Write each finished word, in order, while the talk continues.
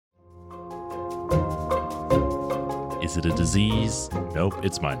Is it a disease? Nope,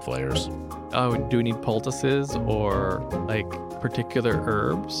 it's mind flayers. Oh, do we need poultices or like particular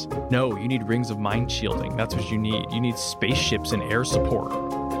herbs? No, you need rings of mind shielding. That's what you need. You need spaceships and air support.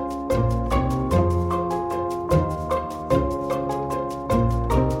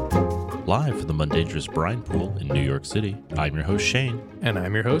 Live from the Mundangerous Brine Pool in New York City, I'm your host Shane. And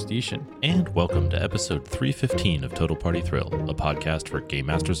I'm your host Ishan. And welcome to episode 315 of Total Party Thrill, a podcast for game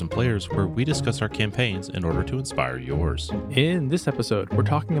masters and players where we discuss our campaigns in order to inspire yours. In this episode, we're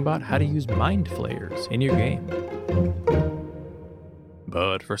talking about how to use mind flayers in your game.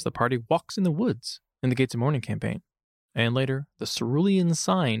 But first, the party walks in the woods in the Gates of Morning campaign. And later, the Cerulean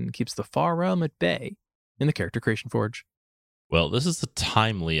sign keeps the far realm at bay in the Character Creation Forge. Well, this is a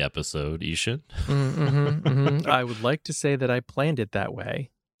timely episode, Ishan. I would like to say that I planned it that way.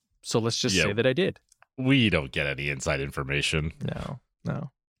 So let's just say that I did. We don't get any inside information.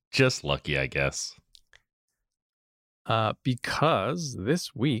 No. Just lucky, I guess. Because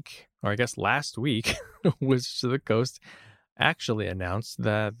this week, or I guess last week, Wizards of the Coast actually announced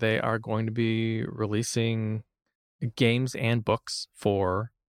that they are going to be releasing games and books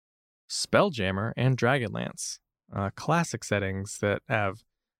for Spelljammer and Dragonlance. Classic settings that have,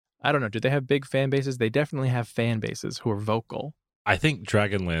 I don't know, do they have big fan bases? They definitely have fan bases who are vocal. I think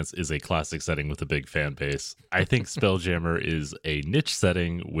Dragonlance is a classic setting with a big fan base. I think Spelljammer is a niche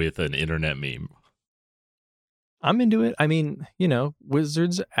setting with an internet meme. I'm into it. I mean, you know,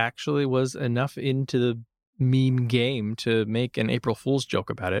 Wizards actually was enough into the meme game to make an April Fool's joke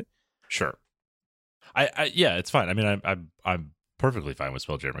about it. Sure. Yeah, it's fine. I mean, I'm perfectly fine with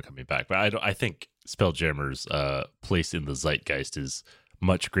Spelljammer coming back, but I think Spelljammer's place in the zeitgeist is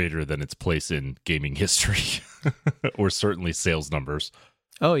much greater than its place in gaming history, or certainly sales numbers.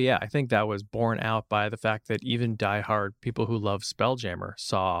 Oh yeah, I think that was borne out by the fact that even diehard people who love Spelljammer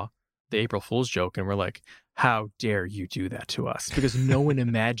saw the April Fool's joke and were like, how dare you do that to us? Because no one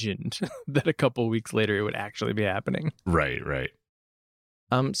imagined that a couple weeks later it would actually be happening. Right.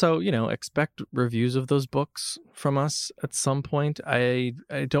 So, you know, expect reviews of those books from us at some point. I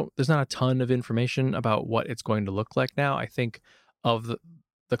don't, there's not a ton of information about what it's going to look like now. I think of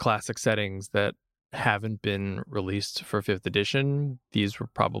the classic settings that haven't been released for 5th edition, these were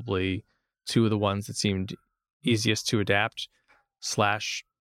probably two of the ones that seemed easiest to adapt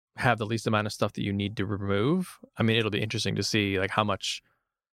 / have the least amount of stuff that you need to remove. I mean, it'll be interesting to see like how much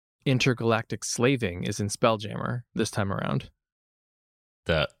intergalactic slaving is in Spelljammer this time around.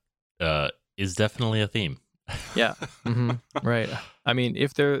 That is definitely a theme. Yeah. Right. I mean,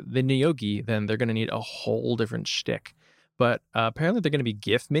 if they're the Neogi, then they're going to need a whole different shtick. But apparently they're going to be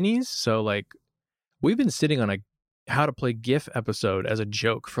GIF minis. So, like, we've been sitting on a how to play GIF episode as a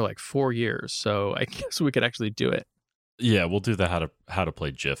joke for like 4 years. So I guess we could actually do it. Yeah, we'll do the how to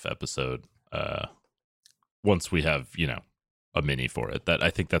play GIF episode once we have, you know, a mini for it. That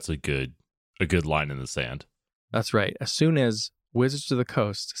I think that's a good line in the sand. That's right. As soon as Wizards of the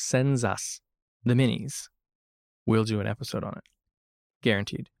Coast sends us the minis, we'll do an episode on it.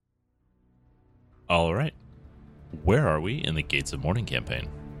 Guaranteed. All right. Where are we in the Gates of Morning campaign?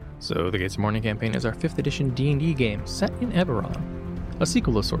 So the Gates of Morning campaign is our 5th edition D&D game set in Eberron, a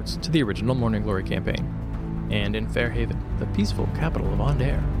sequel of sorts to the original Morning Glory campaign. And in Fairhaven, the peaceful capital of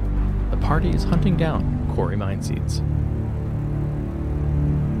Ondair, the party is hunting down quarry mine seeds.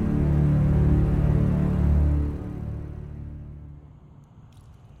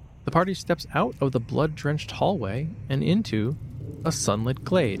 The party steps out of the blood-drenched hallway and into a sunlit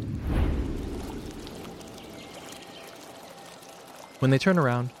glade. When they turn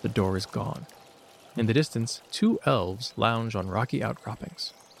around, the door is gone. In the distance, 2 elves lounge on rocky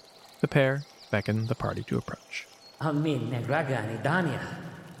outcroppings. The pair beckon the party to approach.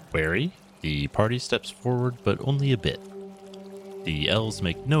 Wary, the party steps forward, but only a bit. The elves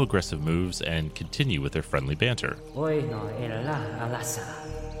make no aggressive moves and continue with their friendly banter.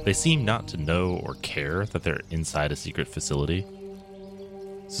 They seem not to know or care that they're inside a secret facility.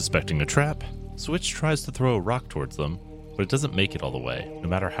 Suspecting a trap, Switch tries to throw a rock towards them, but it doesn't make it all the way, no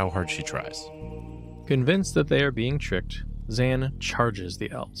matter how hard she tries. Convinced that they are being tricked, Zan charges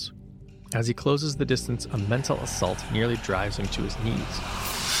the elves. As he closes the distance, a mental assault nearly drives him to his knees.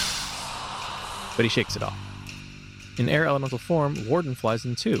 But he shakes it off. In air elemental form, Warden flies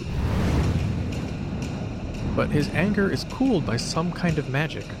in too. But his anger is cooled by some kind of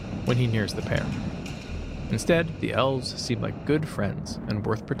magic when he nears the pair. Instead, the elves seem like good friends and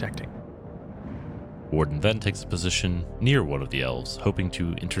worth protecting. Warden then takes a position near one of the elves, hoping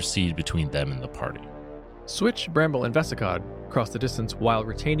to intercede between them and the party. Switch, Bramble, and Vesicod cross the distance while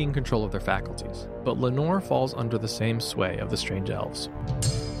retaining control of their faculties, but Lenore falls under the same sway of the strange elves.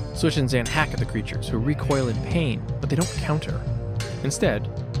 Switch and Zan hack at the creatures, who recoil in pain, but they don't counter. Instead,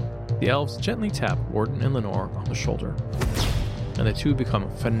 the elves gently tap Warden and Lenore on the shoulder, and the two become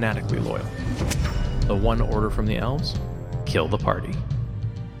fanatically loyal. The one order from the elves: kill the party.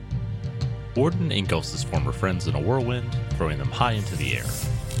 Warden engulfs his former friends in a whirlwind, throwing them high into the air.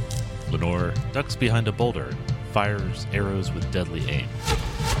 Lenore ducks behind a boulder and fires arrows with deadly aim.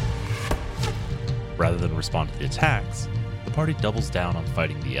 Rather than respond to the attacks, the party doubles down on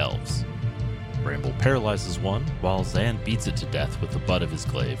fighting the elves. Bramble paralyzes one, while Zan beats it to death with the butt of his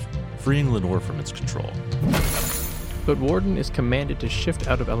glaive, freeing Lenore from its control. But Warden is commanded to shift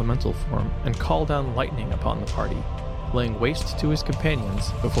out of elemental form and call down lightning upon the party, laying waste to his companions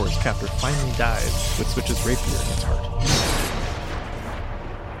before his captor finally dies with Switch's rapier in its heart.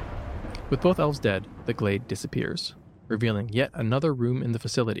 With both elves dead, the glade disappears, revealing yet another room in the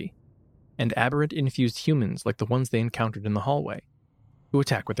facility, and aberrant-infused humans like the ones they encountered in the hallway, who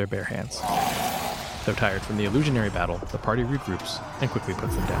attack with their bare hands. Though tired from the illusionary battle, the party regroups and quickly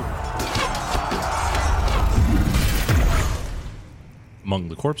puts them down. Among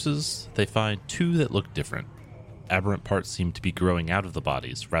the corpses, they find two that look different. Aberrant parts seem to be growing out of the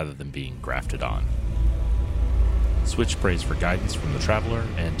bodies rather than being grafted on. Switch prays for guidance from the Traveler,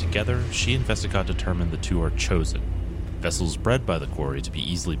 and together, she and Vesica determine the two are chosen, vessels bred by the quarry to be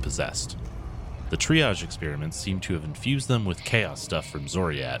easily possessed. The triage experiments seem to have infused them with chaos stuff from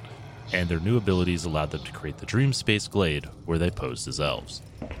Zoriat, and their new abilities allowed them to create the Dream Space Glade where they posed as elves.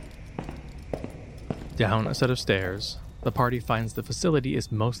 Down a set of stairs, the party finds the facility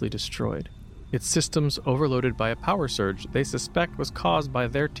is mostly destroyed, its systems overloaded by a power surge they suspect was caused by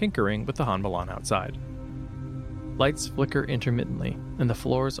their tinkering with the Hanbalan outside. Lights flicker intermittently, and the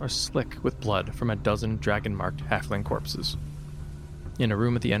floors are slick with blood from a dozen dragon-marked halfling corpses. In a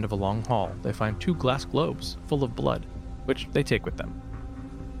room at the end of a long hall, they find two glass globes full of blood, which they take with them.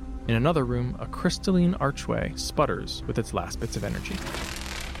 In another room, a crystalline archway sputters with its last bits of energy.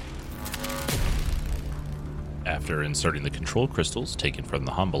 After inserting the control crystals taken from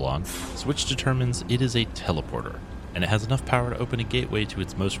the Hanbalan, Switch determines it is a teleporter, and it has enough power to open a gateway to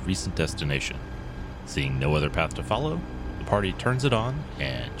its most recent destination. Seeing no other path to follow, the party turns it on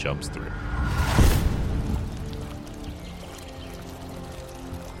and jumps through.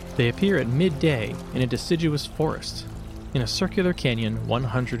 They appear at midday in a deciduous forest, in a circular canyon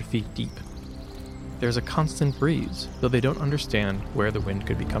 100 feet deep. There's a constant breeze, though they don't understand where the wind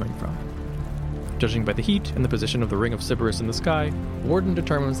could be coming from. Judging by the heat and the position of the ring of Sybaris in the sky, Warden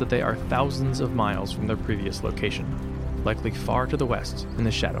determines that they are thousands of miles from their previous location, likely far to the west in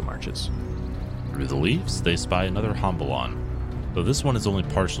the Shadow Marches. Through the leaves, they spy another Hanbalan, though this one is only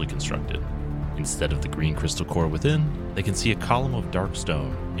partially constructed. Instead of the green crystal core within, they can see a column of dark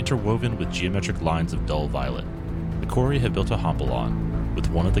stone interwoven with geometric lines of dull violet. The quarry had built a Hanbalan, with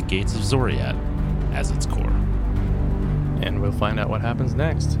one of the gates of Zoriat as its core. And we'll find out what happens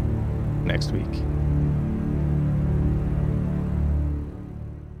next week.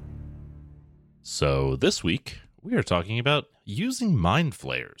 So this week, we are talking about using mind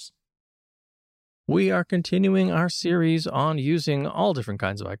flayers. We are continuing our series on using all different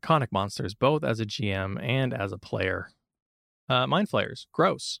kinds of iconic monsters, both as a GM and as a player. Mind flayers,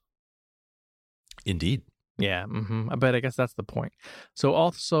 gross. Indeed. Yeah, but I guess that's the point. So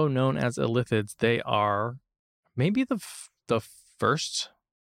also known as illithids, they are maybe the first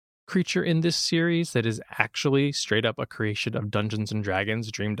creature in this series that is actually straight up a creation of Dungeons and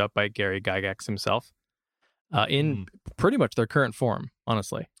Dragons dreamed up by Gary Gygax himself in pretty much their current form,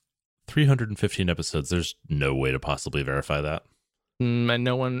 honestly. 315 episodes. There's no way to possibly verify that. And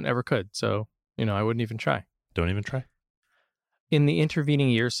no one ever could. So, I wouldn't even try. Don't even try. In the intervening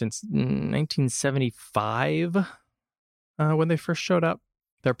years since 1975, when they first showed up,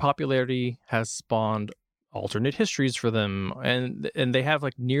 their popularity has spawned alternate histories for them. And they have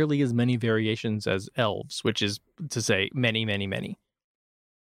like nearly as many variations as elves, which is to say many, many, many.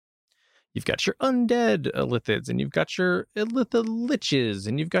 You've got your undead illithids, and you've got your illithid liches,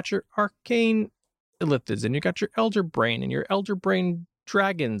 and you've got your arcane illithids, and you've got your elder brain, and your elder brain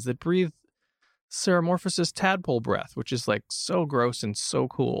dragons that breathe Ceramorphosis tadpole breath, which is like so gross and so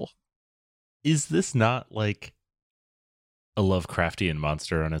cool. Is this not like a Lovecraftian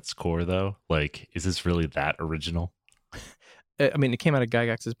monster on its core, though? Like, is this really that original? I mean, it came out of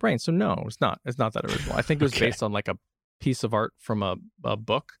Gygax's brain, so no, it's not. It's not that original. I think it was based on like a piece of art from a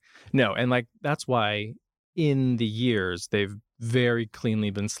book. No, and like that's why in the years they've very cleanly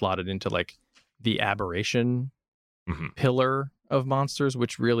been slotted into like the aberration pillar of monsters,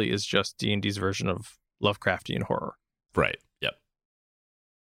 which really is just D&D's version of Lovecraftian horror. Right. Yep.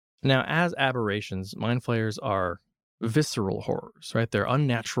 Now, as aberrations, mind flayers are visceral horrors, right? They're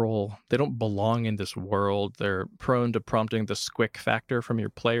unnatural. They don't belong in this world. They're prone to prompting the squick factor from your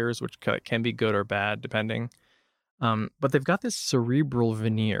players, which can be good or bad, depending. But they've got this cerebral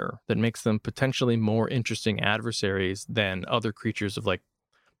veneer that makes them potentially more interesting adversaries than other creatures of like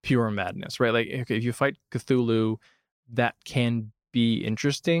pure madness, right? Like if you fight Cthulhu, that can be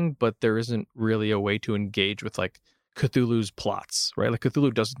interesting, but there isn't really a way to engage with like Cthulhu's plots, right? Like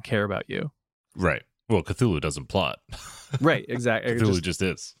Cthulhu doesn't care about you. Right. Well, Cthulhu doesn't plot. Right, exactly. Cthulhu just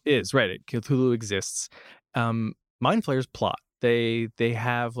is. Is, right. Cthulhu exists. Mind Flayers plot. They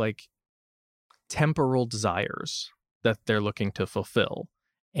have like temporal desires that they're looking to fulfill.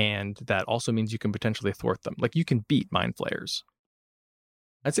 And that also means you can potentially thwart them. Like you can beat Mind Flayers.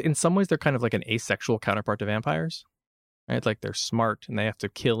 I'd say in some ways they're kind of like an asexual counterpart to vampires. Right? Like they're smart and they have to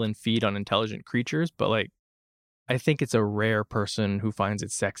kill and feed on intelligent creatures, but like I think it's a rare person who finds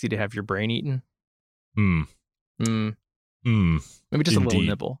it sexy to have your brain eaten. Hmm. Maybe just Indeed. a little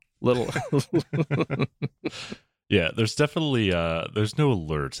nibble. Little. Yeah, there's definitely there's no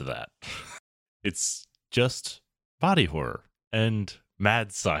allure to that. It's just body horror and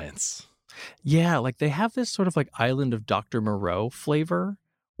mad science. Yeah, like they have this sort of like Island of Dr. Moreau flavor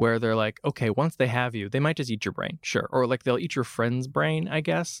where they're like, okay, once they have you, they might just eat your brain, sure. Or like they'll eat your friend's brain, I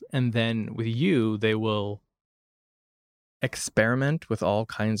guess. And then with you, they will experiment with all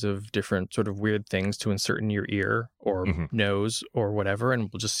kinds of different sort of weird things to insert in your ear or nose or whatever.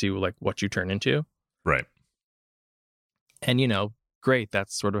 And we'll just see like what you turn into. Right. And, you know, great.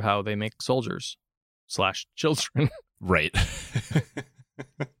 That's sort of how they make soldiers / children. Right.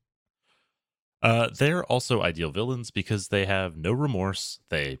 They're also ideal villains because they have no remorse,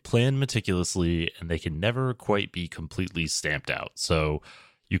 they plan meticulously, and they can never quite be completely stamped out. So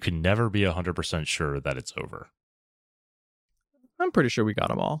you can never be 100% sure that it's over. I'm pretty sure we got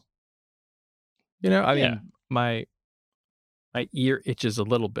them all. You know, I mean, my ear itches a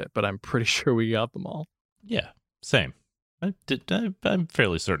little bit, but I'm pretty sure we got them all. Yeah, same. I'm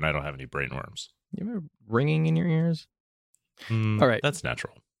fairly certain I don't have any brain worms. You ever ringing in your ears? All right. That's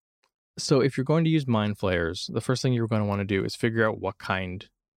natural. So if you're going to use Mind Flayers, the first thing you're going to want to do is figure out what kind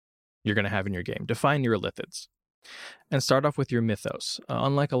you're going to have in your game. Define your lithids. And start off with your mythos.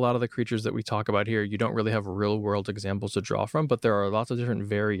 Unlike a lot of the creatures that we talk about here, you don't really have real-world examples to draw from, but there are lots of different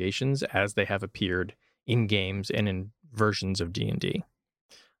variations as they have appeared in games and in versions of D&D.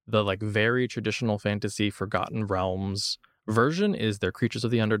 The like very traditional fantasy Forgotten Realms version is they're creatures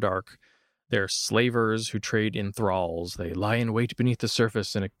of the Underdark. They're slavers who trade in thralls. They lie in wait beneath the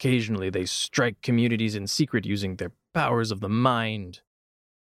surface, and occasionally they strike communities in secret using their powers of the mind.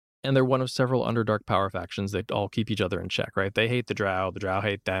 And they're one of several Underdark power factions that all keep each other in check, right? They hate the Drow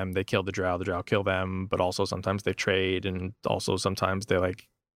hate them, they kill the Drow kill them, but also sometimes they trade, and also sometimes they like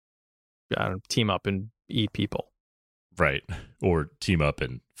team up and eat people. Right. Or team up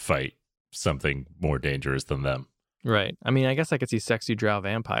and fight something more dangerous than them. Right. I mean, I guess I could see sexy Drow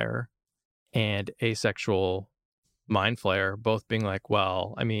vampire and asexual Mind Flayer both being like,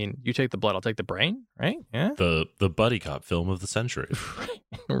 well, I mean, you take the blood, I'll take the brain, right? Yeah. The buddy cop film of the century.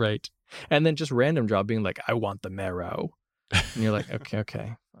 Right. And then just random Drow being like, I want the marrow. And you're like,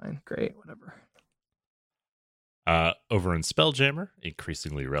 okay, fine, great, whatever. Over in Spelljammer,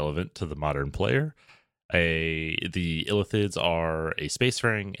 increasingly relevant to the modern player, the Illithids are a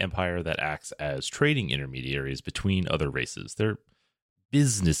spacefaring empire that acts as trading intermediaries between other races. They're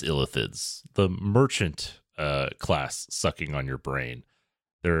business Illithids, the merchant class sucking on your brain.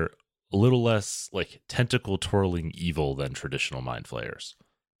 They're a little less like tentacle twirling evil than traditional Mind Flayers.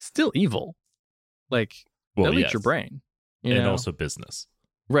 Still evil. Like, they'll eat your brain. And also business.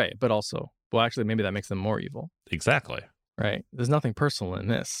 Right, but also, well, actually, maybe that makes them more evil. Exactly. Right. There's nothing personal in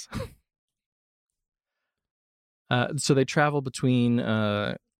this. So they travel between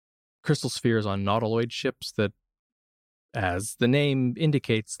crystal spheres on nautiloid ships that, as the name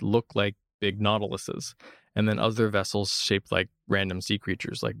indicates, look like big nautiluses. And then other vessels shaped like random sea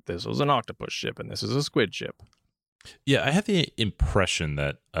creatures, like this was an octopus ship and this is a squid ship. Yeah, I have the impression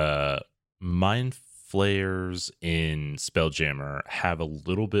that Mind Flayers in Spelljammer have a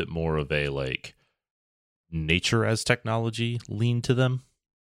little bit more of a like nature as technology lean to them.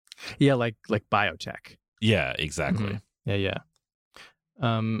 Yeah, like biotech. Yeah, exactly. Mm-hmm. Yeah.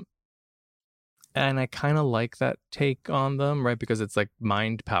 And I kind of like that take on them, right? Because it's like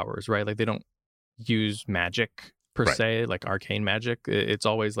mind powers, right? Like they don't use magic per se, like arcane magic. It's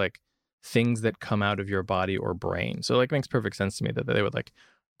always like things that come out of your body or brain. So like it makes perfect sense to me that they would like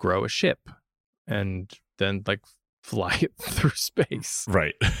grow a ship and then like fly it through space.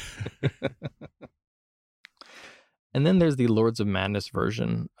 Right. And then there's the Lords of Madness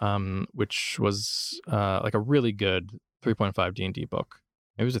version, which was like a really good 3.5 D&D book.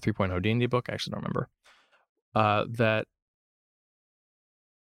 Maybe it was a 3.0 D&D book. I actually don't remember. That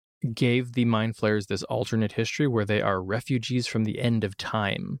gave the Mind Flayers this alternate history where they are refugees from the end of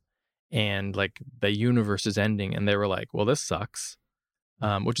time, and like the universe is ending, and they were like, well, this sucks.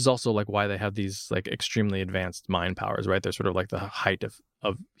 Which is also like why they have these like extremely advanced mind powers, right? They're sort of like the height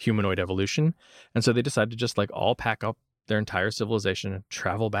of humanoid evolution. And so they decided to just like all pack up their entire civilization and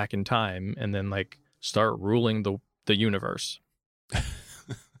travel back in time and then like start ruling the universe.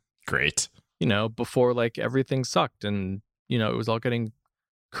 Great. Before like everything sucked and, it was all getting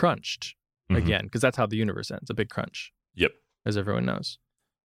crunched again, because that's how the universe ends, a big crunch. Yep. As everyone knows.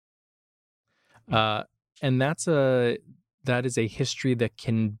 And that is a history that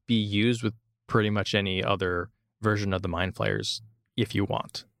can be used with pretty much any other version of the Mind Flayers if you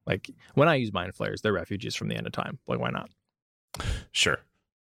want. Like, when I use Mind Flayers, they're refugees from the end of time. Like, why not? Sure.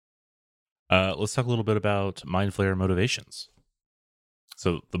 Let's talk a little bit about Mind Flayer motivations.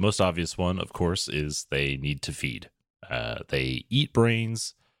 So the most obvious one, of course, is they need to feed. They eat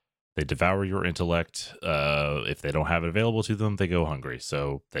brains. They devour your intellect. If they don't have it available to them, they go hungry.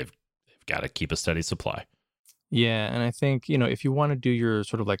 So they've got to keep a steady supply. Yeah, and I think, if you want to do your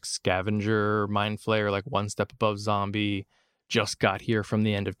sort of like scavenger Mind Flayer, like one step above zombie, just got here from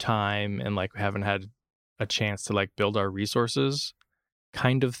the end of time and like haven't had a chance to like build our resources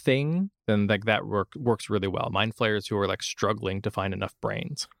kind of thing, then like that works really well. Mind Flayers who are like struggling to find enough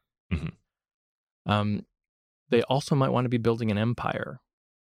brains. Mm-hmm. They also might want to be building an empire.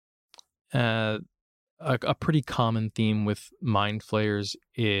 A pretty common theme with Mind Flayers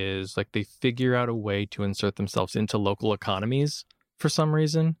is like they figure out a way to insert themselves into local economies for some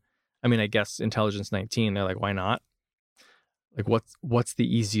reason. I mean, I guess Intelligence 19, they're like, why not? Like, what's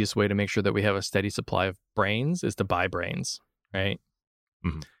the easiest way to make sure that we have a steady supply of brains is to buy brains, right?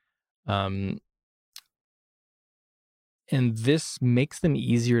 Mm-hmm. And this makes them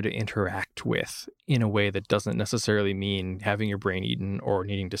easier to interact with in a way that doesn't necessarily mean having your brain eaten or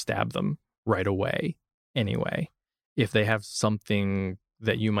needing to stab them right away. Anyway, if they have something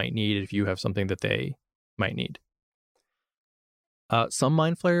that you might need, if you have something that they might need. Some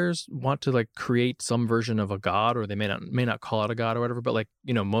Mind Flayers want to like create some version of a god, or they may not call it a god or whatever, but like,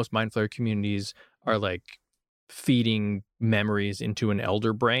 most Mind Flayer communities are like feeding memories into an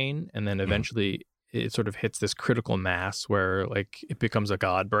elder brain, and then eventually it sort of hits this critical mass where like it becomes a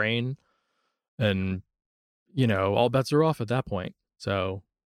god brain, and all bets are off at that point. So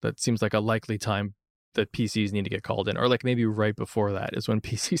that seems like a likely time that PCs need to get called in, or like maybe right before that is when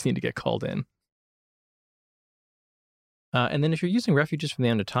PCs need to get called in. And then if you're using refugees from the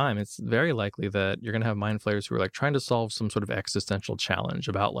end of time, it's very likely that you're going to have Mind Flayers who are like trying to solve some sort of existential challenge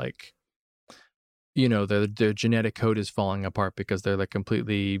about like, their genetic code is falling apart because they're like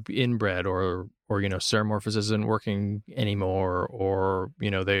completely inbred, or seromorphosis isn't working anymore, or,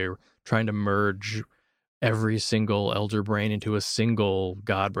 they're trying to merge every single elder brain into a single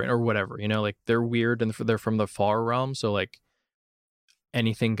god brain or whatever, like they're weird and they're from the far realm. So like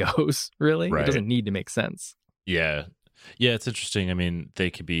anything goes, really. Right. It doesn't need to make sense. Yeah. Yeah. It's interesting. I mean,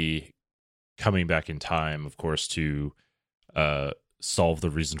 they could be coming back in time, of course, to solve the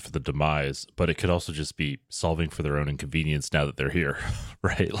reason for the demise, but it could also just be solving for their own inconvenience now that they're here.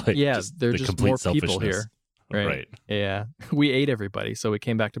 Right. Like, yeah, they're just more people here. Right. Yeah. We ate everybody. So we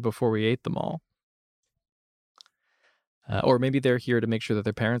came back to before we ate them all. Or maybe they're here to make sure that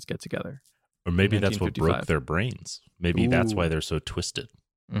their parents get together. Or maybe that's what broke their brains. Maybe that's why they're so twisted.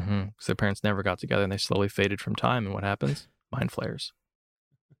 Because their parents never got together and they slowly faded from time. And what happens? Mind Flayers.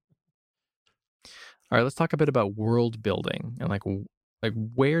 All right, let's talk a bit about world building and like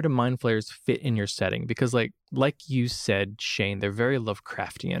where do Mind Flayers fit in your setting? Because like you said, Shane, they're very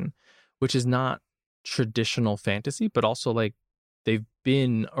Lovecraftian, which is not traditional fantasy, but also like they've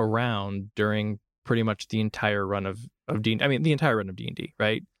been around during pretty much the entire run of D&D. I mean, the entire run of D&D,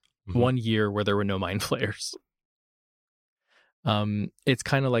 right? Mm-hmm. 1 year where there were no Mind Flayers. It's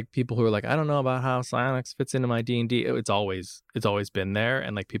kind of like people who are like, I don't know about how psionics fits into my D&D. It's always been there,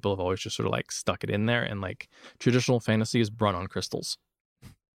 and like people have always just sort of like stuck it in there, and like traditional fantasy is run on crystals.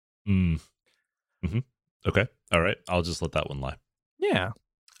 Mm-hmm. Okay. All right. I'll just let that one lie. Yeah.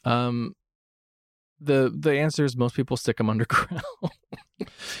 The answer is most people stick them underground.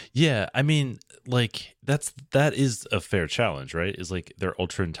 Yeah, I mean, like that is a fair challenge, right? Is like they're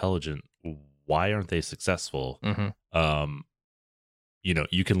ultra intelligent. Why aren't they successful? Mm-hmm.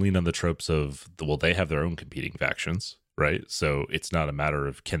 You can lean on the tropes of they have their own competing factions, right? So it's not a matter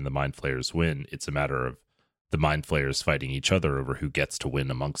of can the Mind Flayers win. It's a matter of the Mind Flayers fighting each other over who gets to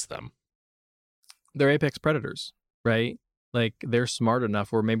win amongst them. They're apex predators. right? Like they're smart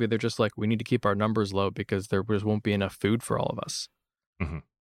enough where maybe they're just like, we need to keep our numbers low because there just won't be enough food for all of us. Mm-hmm.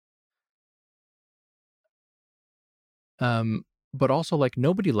 But also like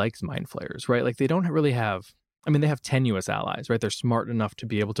nobody likes mind flayers, right? Like they don't really have, I mean, they have tenuous allies, right? They're smart enough to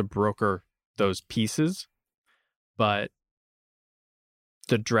be able to broker those pieces, but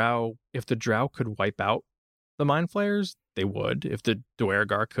if the drow could wipe out the mind flayers, they would. If the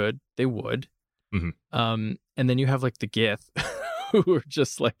Duergar could, they would. Mm-hmm. And then you have like the Gith who are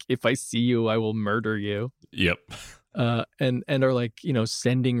just like, if I see you, I will murder you. Yep. And are like, you know,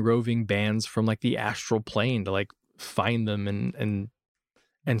 sending roving bands from like the astral plane to like find them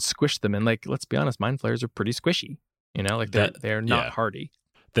and squish them. And like, let's be honest, mind flayers are pretty squishy. You know, like they're not hardy.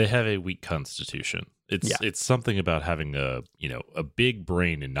 They have a weak constitution. It's something about having a big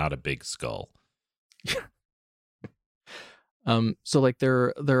brain and not a big skull. So like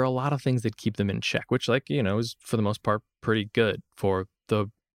there are a lot of things that keep them in check, which like, you know, is for the most part pretty good for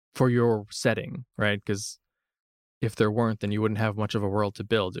your setting, right? Because if there weren't, then you wouldn't have much of a world to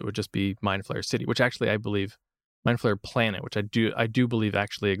build. It would just be Mind Flayer City, which actually I believe Mind Flayer Planet, which I do believe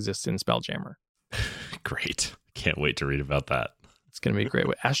actually exists in Spelljammer. Great. Can't wait to read about that. It's going to be great.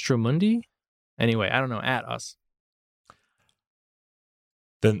 With Astromundi? Anyway, I don't know. At us.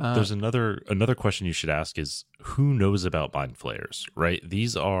 Then there's another question you should ask is, who knows about mind flayers, right?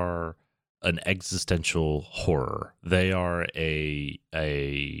 These are an existential horror. They are a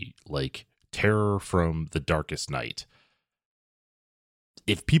like terror from the darkest night.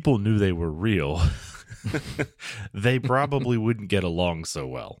 If people knew they were real, they probably wouldn't get along so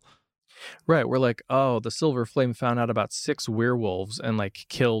well. Right. We're like, oh, the Silver Flame found out about 6 werewolves and like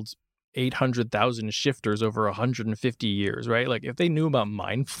killed 800,000 shifters over 150 years, right? Like if they knew about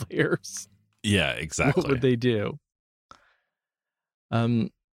mind flayers, yeah, exactly. what would they do?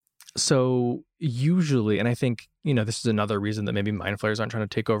 So usually, and I think, you know, this is another reason that maybe mind flayers aren't trying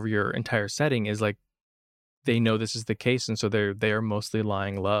to take over your entire setting, is like they know this is the case, and so they are mostly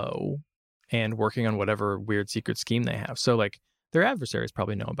lying low and working on whatever weird secret scheme they have. So like their adversaries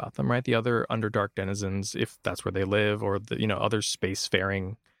probably know about them, right? The other Underdark denizens, if that's where they live, or the, you know, other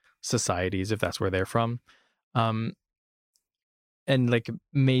spacefaring societies, if that's where they're from. And like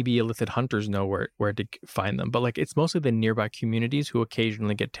maybe Illithid hunters know where to find them, but like it's mostly the nearby communities who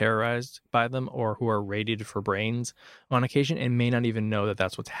occasionally get terrorized by them or who are raided for brains on occasion and may not even know that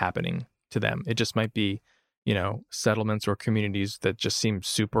that's what's happening to them. It just might be, you know, settlements or communities that just seem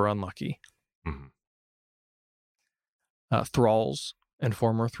super unlucky. Mm-hmm. Thralls and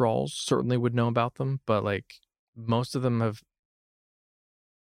former thralls certainly would know about them, but like most of them have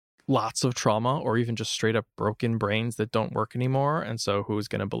lots of trauma or even just straight up broken brains that don't work anymore. And so who's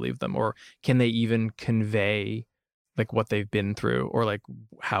going to believe them? Or can they even convey like what they've been through or like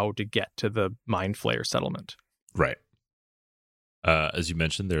how to get to the mind flayer settlement? Right. As you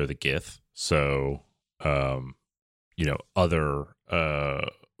mentioned, they're the Gith. So, you know, other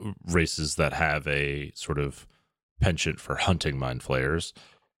races that have a sort of penchant for hunting mind flayers,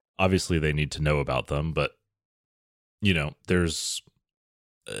 obviously they need to know about them. But, you know, there's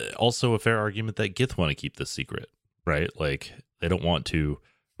also a fair argument that Gith want to keep this secret, right? Like they don't want to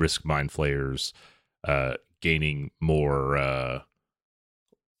risk mind flayers gaining more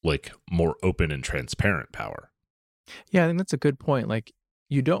like more open and transparent power. Yeah, I think that's a good point. Like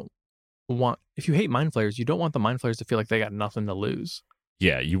you don't want, if you hate mind flayers, you don't want the mind flayers to feel like they got nothing to lose.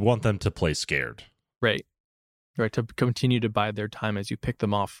 Yeah, you want them to play scared. Right. To continue to bide their time as you pick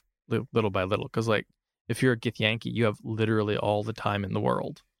them off little by little. Because like if you're a Githyanki, you have literally all the time in the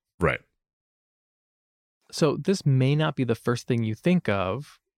world. Right. So this may not be the first thing you think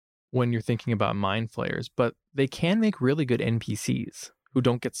of when you're thinking about mind flayers, but they can make really good NPCs who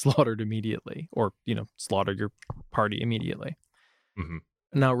don't get slaughtered immediately or, you know, slaughter your party immediately. Mm-hmm.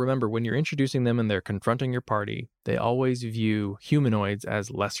 Now, remember, when you're introducing them and they're confronting your party, they always view humanoids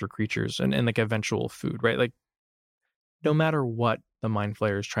as lesser creatures and like eventual food, right? Like no matter what the mind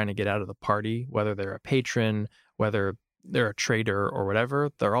flayer is trying to get out of the party, whether they're a patron, whether they're a trader or whatever,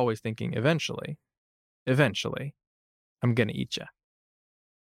 they're always thinking eventually, I'm going to eat you.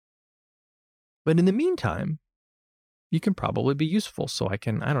 But in the meantime, you can probably be useful. So I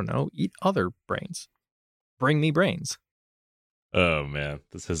can, I don't know, eat other brains. Bring me brains. Oh man,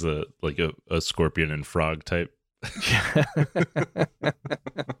 this is a scorpion and frog type.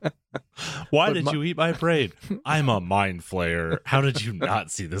 Why did you eat my brain? I'm a mind flayer. How did you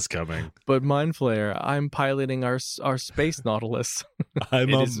not see this coming? But mind flayer, I'm piloting our space Nautilus.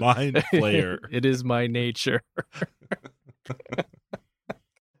 I'm mind flayer. It is my nature.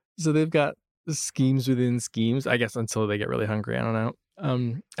 So they've got schemes within schemes, I guess, until they get really hungry. I don't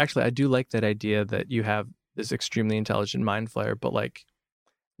know. Actually, I do like that idea that you have this extremely intelligent mind flayer, but like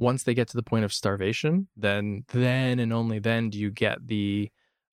once they get to the point of starvation, then and only then do you get the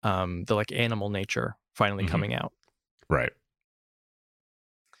like animal nature finally coming out. Right.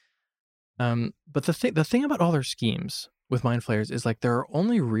 But the thing about all their schemes with mind flayers is like there are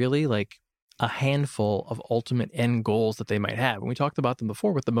only really like a handful of ultimate end goals that they might have. And we talked about them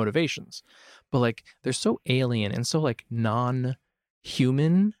before with the motivations, but like they're so alien and so like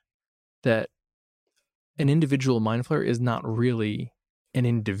non-human that an individual mind flayer is not really an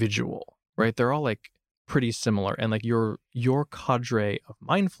individual, right? They're all like pretty similar. And like your cadre of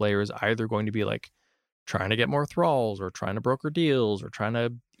mind flayer is either going to be like trying to get more thralls or trying to broker deals or trying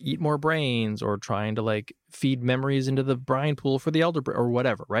to eat more brains or trying to like feed memories into the brine pool for the elder or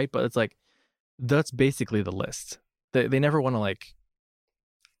whatever, right? But it's like that's basically the list. They never want to like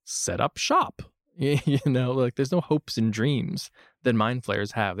set up shop. You know, like there's no hopes and dreams that mind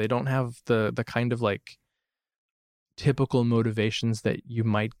flayers have. They don't have the kind of like typical motivations that you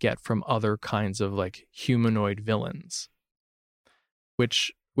might get from other kinds of like humanoid villains,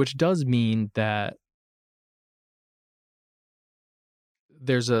 which does mean that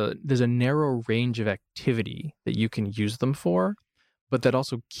there's a narrow range of activity that you can use them for, but that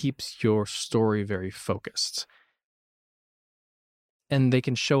also keeps your story very focused. And they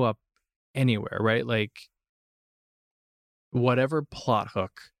can show up anywhere, right? Like whatever plot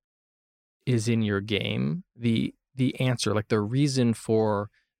hook is in your game, the answer, like the reason for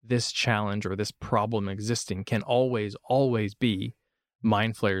this challenge or this problem existing can always be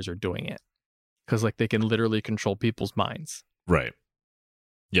mind flayers are doing it. Because like they can literally control people's minds. Right.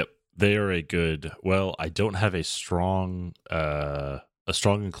 Yep. They are a good, well, I don't have a strong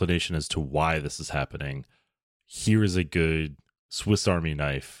inclination as to why this is happening. Here is a good Swiss Army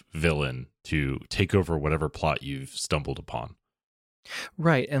knife villain to take over whatever plot you've stumbled upon.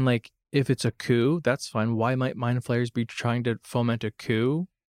 Right. And like if it's a coup, that's fine. Why might mind flayers be trying to foment a coup?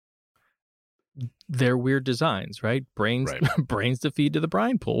 They're weird designs, right? Brains to feed to the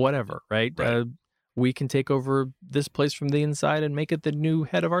brine pool, whatever, right? We can take over this place from the inside and make it the new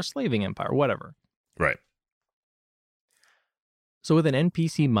head of our slaving empire, whatever. Right. So with an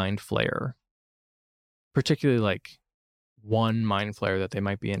NPC mind flayer, particularly like one mind flayer that they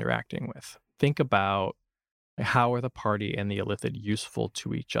might be interacting with, think about how are the party and the Illithid useful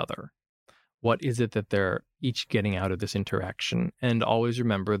to each other? What is it that they're each getting out of this interaction? And always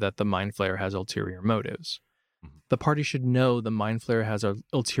remember that the mind flayer has ulterior motives. Mm-hmm. The party should know the mind flayer has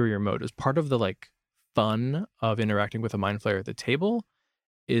ulterior motives. Part of the like fun of interacting with a mind flayer at the table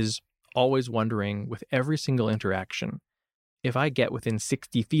is always wondering with every single interaction, if I get within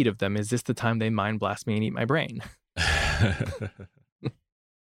 60 feet of them, is this the time they mind blast me and eat my brain?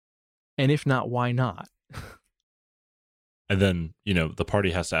 And if not, why not? And then, you know, the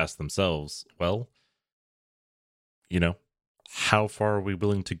party has to ask themselves, well, you know, how far are we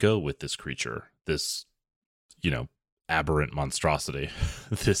willing to go with this creature? This, you know, aberrant monstrosity,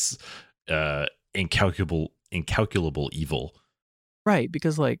 this incalculable evil. Right,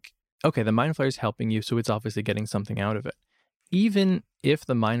 because like, okay, the mind flayer is helping you, so it's obviously getting something out of it. Even if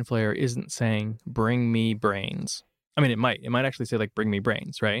the mind flayer isn't saying, bring me brains. I mean, it might actually say like, bring me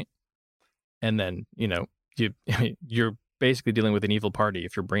brains, right? And then, you know, you're basically dealing with an evil party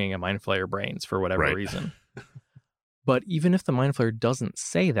if you're bringing a mind flayer brains for whatever reason. But even if the mind flayer doesn't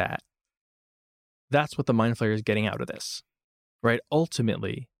say that, that's what the mind flayer is getting out of this, right?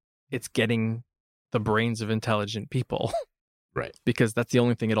 Ultimately, it's getting the brains of intelligent people, right? Because that's the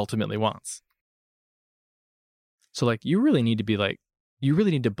only thing it ultimately wants. So like, you really need to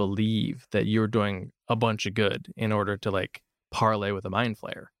believe that you're doing a bunch of good in order to like parlay with a mind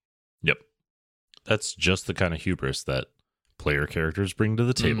flayer. Yep. That's just the kind of hubris that player characters bring to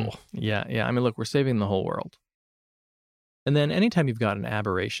the table. Yeah. I mean, look, we're saving the whole world. And then anytime you've got an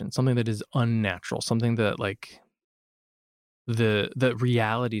aberration, something that is unnatural, something that like the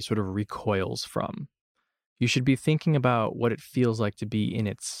reality sort of recoils from, you should be thinking about what it feels like to be in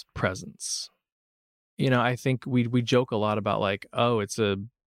its presence. You know, I think we joke a lot about like, oh, it's a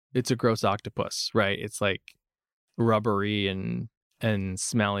gross octopus, right? It's like rubbery and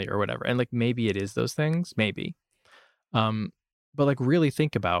smelly or whatever. And like maybe it is those things, maybe. But like really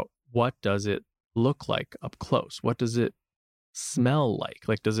think about, what does it look like up close? What does it smell like?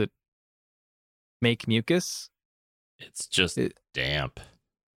 Like, does it make mucus? It's just damp.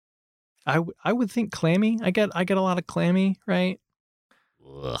 I would think clammy. I get a lot of clammy, right?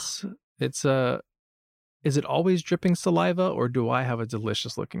 Ugh. It's is it always dripping saliva, or do I have a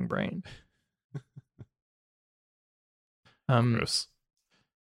delicious looking brain? Gross.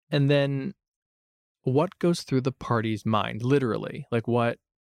 And then what goes through the party's mind, literally? Like what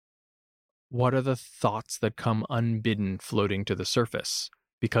what are the thoughts that come unbidden floating to the surface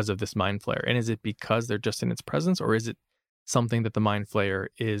because of this mind flayer? And is it because they're just in its presence, or is it something that the mind flayer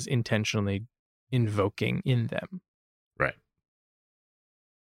is intentionally invoking in them? Right.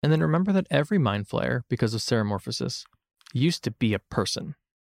 And then remember that every mind flayer, because of seromorphosis, used to be a person.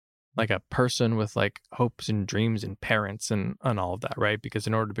 Like a person with like hopes and dreams and parents and all of that, right? Because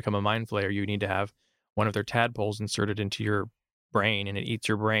in order to become a mind flayer, you need to have one of their tadpoles inserted into your brain, and it eats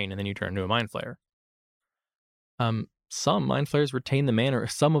your brain, and then you turn into a mind flayer. Some mind flayers retain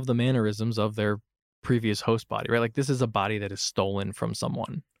some of the mannerisms of their previous host body, right? Like this is a body that is stolen from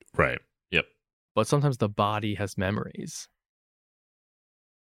someone. Right. Yep. But sometimes the body has memories,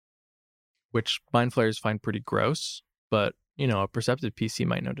 which mind flayers find pretty gross, but a perceptive PC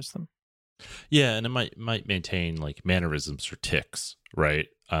might notice them. Yeah, and it might maintain like mannerisms or tics, right?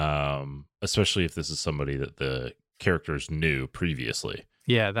 Especially if this is somebody that the characters knew previously.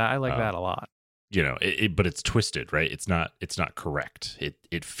 Yeah, I like that a lot. But it's twisted, right? It's not correct.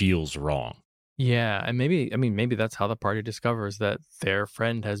 It feels wrong. Yeah, and maybe that's how the party discovers that their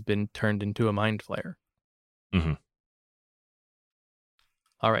friend has been turned into a mind flayer. Mm-hmm.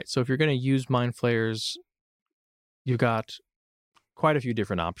 All right, so if you're going to use mind flayers, you've got quite a few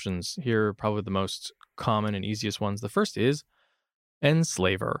different options. Here are probably the most common and easiest ones. The first is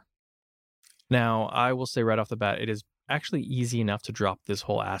Enslaver. Now, I will say right off the bat, it is actually easy enough to drop this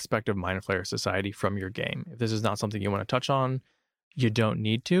whole aspect of mind flayer society from your game. If this is not something you want to touch on, you don't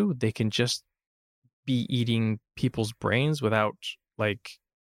need to. They can just be eating people's brains without like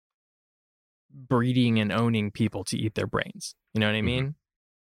breeding and owning people to eat their brains. You know what I mean? Mm-hmm.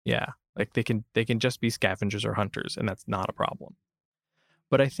 Yeah. Like they can just be scavengers or hunters, and that's not a problem.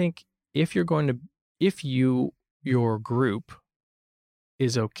 But I think if your group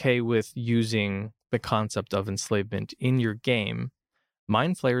is okay with using the concept of enslavement in your game,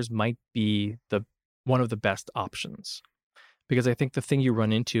 mind flayers might be one of the best options. Because I think the thing you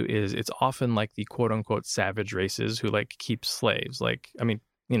run into is it's often like the quote unquote savage races who like keep slaves. Like, I mean,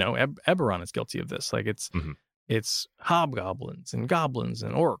 Eberron is guilty of this. Like it's hobgoblins and goblins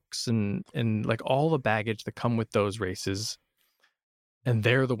and orcs and like all the baggage that come with those races. And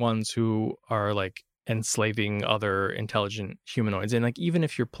they're the ones who are like enslaving other intelligent humanoids. And like, even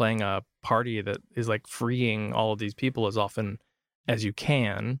if you're playing a party that is like freeing all of these people as often as you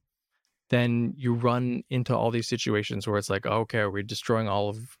can, then you run into all these situations where it's like, okay, are we destroying all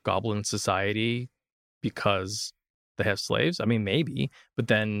of goblin society because they have slaves? I mean, maybe, but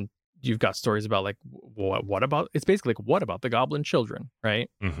then you've got stories about like, what about, it's basically like, what about the goblin children, right?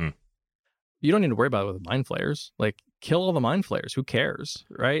 Mm-hmm. You don't need to worry about it with mind flayers. Like, kill all the mind flayers. Who cares,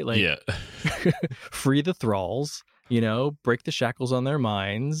 right? Like, yeah. Free the thralls, break the shackles on their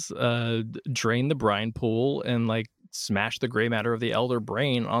minds, drain the brine pool, and like smash the gray matter of the elder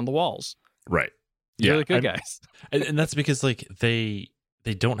brain on the walls. Right. You're the good guys. And that's because like they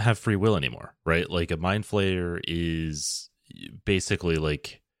don't have free will anymore, right? Like a mind flayer is basically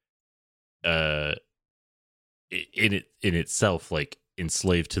like in itself like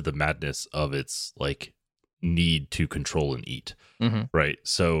enslaved to the madness of its like need to control and eat. Mm-hmm. Right?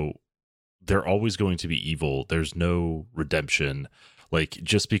 So they're always going to be evil. There's no redemption. Like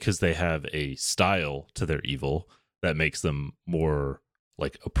just because they have a style to their evil that makes them more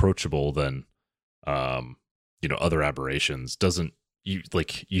like approachable than other aberrations doesn't you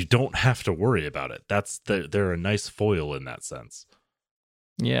don't have to worry about it. They're a nice foil in that sense.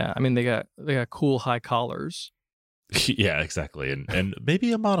 Yeah, I mean they got cool high collars. Yeah, exactly. And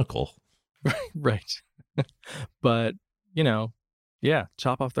maybe a monocle. Right. But, yeah,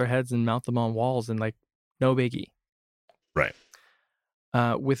 chop off their heads and mount them on walls and like no biggie. Right.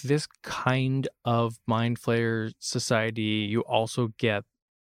 With this kind of mind flayer society, you also get,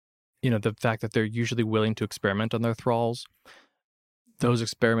 the fact that they're usually willing to experiment on their thralls. Those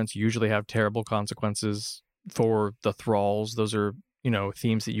experiments usually have terrible consequences for the thralls. Those are,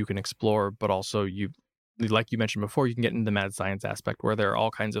 themes that you can explore, but also like you mentioned before, you can get into the mad science aspect where there are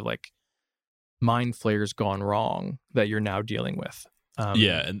all kinds of like mind flayers gone wrong that you're now dealing with.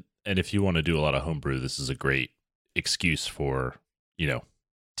 Yeah, and if you want to do a lot of homebrew, this is a great excuse for,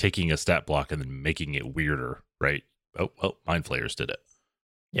 taking a stat block and then making it weirder, right? Oh, well, mind flayers did it.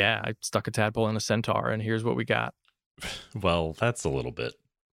 Yeah, I stuck a tadpole in a centaur, and here's what we got. Well, that's a little bit,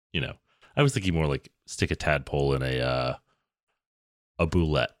 I was thinking more like stick a tadpole in a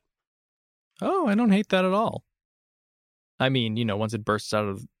boulette. Oh, I don't hate that at all. I mean, once it bursts out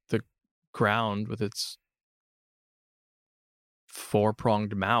of the ground with its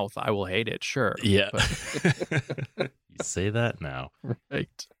four-pronged mouth, I will hate it, sure. Yeah. You say that now.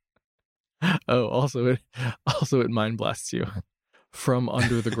 Right. Oh, also it mind blasts you from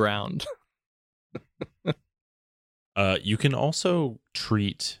under the ground. You can also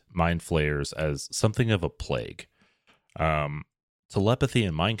treat mind flayers as something of a plague. Um, Telepathy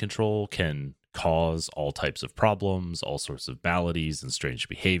and mind control can cause all types of problems, all sorts of maladies and strange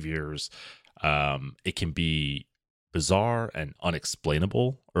behaviors. It can be bizarre and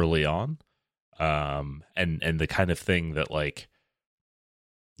unexplainable early on, and the kind of thing that like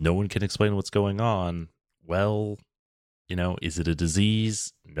no one can explain what's going on. Well, is it a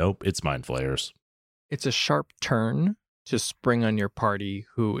disease? Nope, it's mind flayers. It's a sharp turn to spring on your party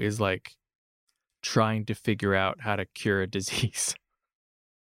who is like trying to figure out how to cure a disease.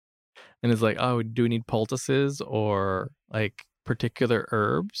 And it's like, oh, do we need poultices or like particular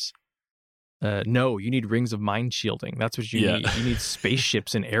herbs? No, you need rings of mind shielding. That's what you need. You need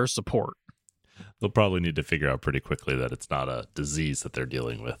spaceships and air support. They'll probably need to figure out pretty quickly that it's not a disease that they're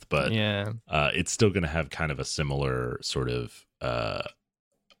dealing with, but yeah, it's still going to have kind of a similar sort of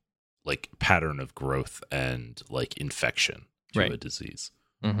like pattern of growth and like infection to a disease.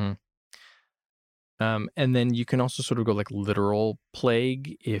 Mm-hmm. And then you can also sort of go like literal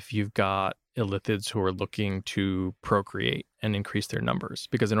plague if you've got illithids who are looking to procreate and increase their numbers.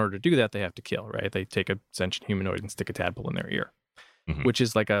 Because in order to do that, they have to kill, right? They take a sentient humanoid and stick a tadpole in their ear, which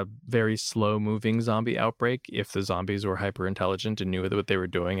is like a very slow-moving zombie outbreak if the zombies were hyper-intelligent and knew what they were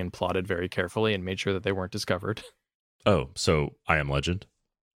doing and plotted very carefully and made sure that they weren't discovered. Oh, so I Am Legend?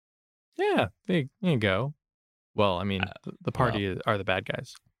 Yeah, there you go. Well, I mean, the party are the bad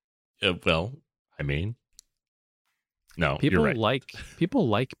guys. Well, I mean, no, people you're right. People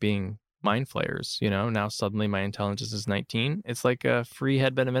like being mind flayers. Now suddenly my intelligence is 19. It's like a free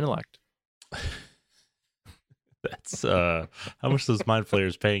headband of intellect. That's how much those mind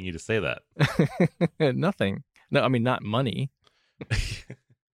flayers paying you to say that? Nothing. No, I mean not money.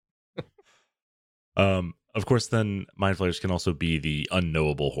 Of course, then mind flayers can also be the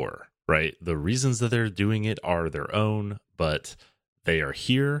unknowable horror, right? The reasons that they're doing it are their own, but they are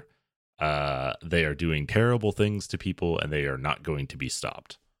here. They are doing terrible things to people, and they are not going to be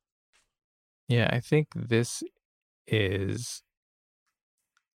stopped. Yeah, I think this is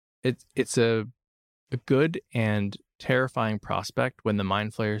it's a good and terrifying prospect when the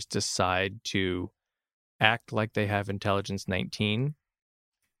mind flayers decide to act like they have intelligence 19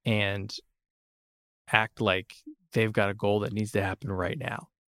 and act like they've got a goal that needs to happen right now.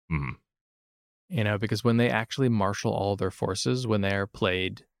 Mm-hmm. Because when they actually marshal all their forces, when they are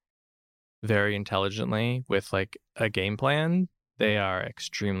played very intelligently with like a game plan, they are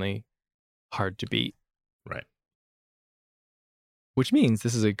extremely hard to beat. Right. Which means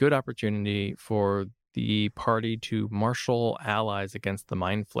this is a good opportunity for the party to marshal allies against the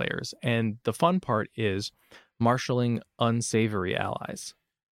mind flayers. And the fun part is marshaling unsavory allies,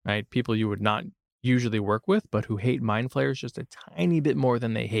 right? People you would not usually work with, but who hate mind flayers just a tiny bit more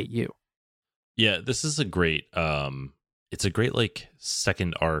than they hate you. Yeah, this is a great it's a great like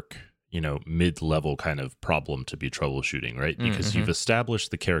second arc, mid-level kind of problem to be troubleshooting, right? Because you've established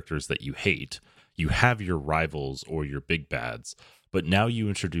the characters that you hate, you have your rivals or your big bads, but now you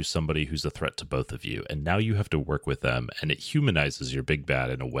introduce somebody who's a threat to both of you, and now you have to work with them, and it humanizes your big bad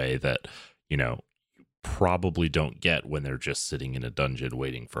in a way that, you probably don't get when they're just sitting in a dungeon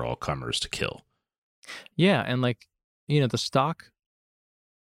waiting for all comers to kill. Yeah, and like, the stock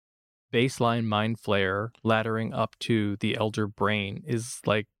baseline mind flayer laddering up to the elder brain is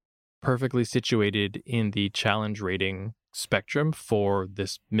like perfectly situated in the challenge rating spectrum for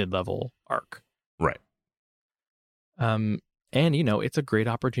this mid-level arc. Right. And it's a great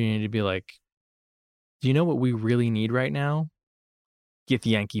opportunity to be like, do you know what we really need right now?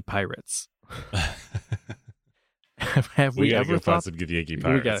 Githyanki pirates. have we ever thought some Githyanki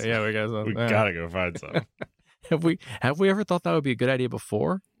pirates? We gotta go find some. Have we ever thought that would be a good idea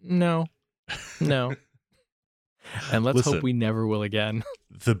before? No. And let's hope we never will again.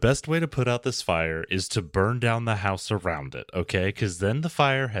 The best way to put out this fire is to burn down the house around it, okay? Because then the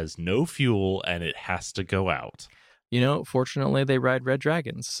fire has no fuel and it has to go out. Fortunately, they ride red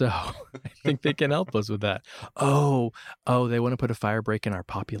dragons, so I think they can help us with that. Oh, they want to put a fire break in our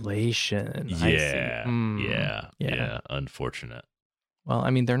population. Yeah, yeah. Unfortunate. Well, I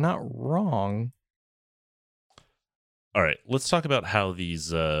mean, they're not wrong. All right, let's talk about how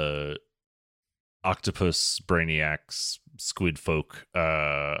these octopus brainiacs, squid folk,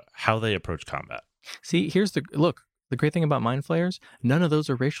 how they approach combat. See, here's the great thing about mind flayers, none of those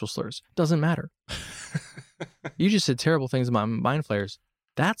are racial slurs. Doesn't matter. You just said terrible things about mind flayers.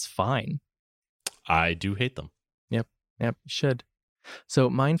 That's fine. I do hate them. Yep, you should.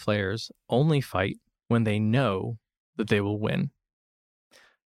 So mind flayers only fight when they know that they will win.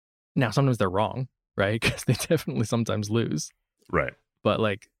 Now, sometimes they're wrong, right? Because they definitely sometimes lose. Right. But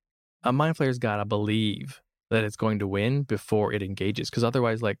like, a mind flayer's got to believe that it's going to win before it engages. Because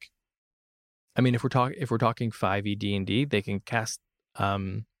otherwise, like, I mean, if we're talking 5e D&D, they can cast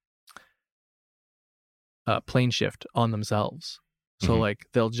plane shift on themselves. So like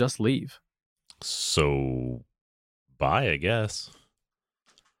they'll just leave. So bye, I guess.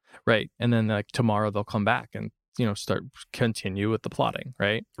 Right. And then like tomorrow they'll come back and, continue with the plotting,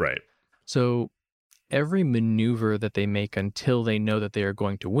 right? Right. So every maneuver that they make until they know that they are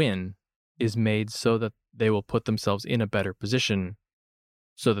going to win is made so that they will put themselves in a better position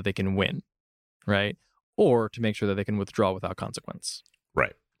so that they can win, right? Or to make sure that they can withdraw without consequence.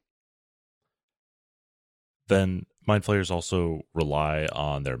 Right. Then Mind Flayers also rely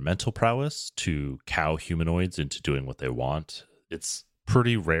on their mental prowess to cow humanoids into doing what they want. It's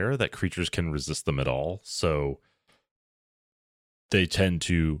pretty rare that creatures can resist them at all, so they tend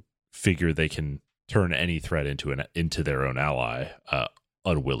to figure they can turn any threat into their own ally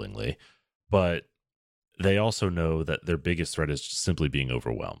unwillingly. But they also know that their biggest threat is just simply being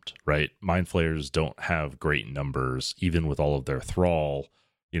overwhelmed, right? Mind Flayers don't have great numbers, even with all of their thrall.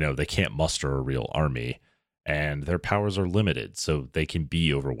 They can't muster a real army, and their powers are limited, so they can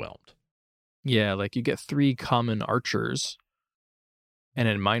be overwhelmed. Yeah, like you get 3 common archers and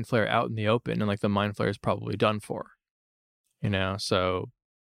then Mind Flayer out in the open, and like the Mind Flayer is probably done for. So.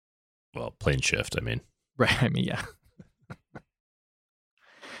 Well, plane shift, I mean. Right, I mean, yeah.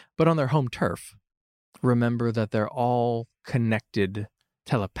 But on their home turf, remember that they're all connected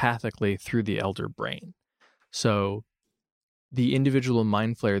telepathically through the elder brain. So the individual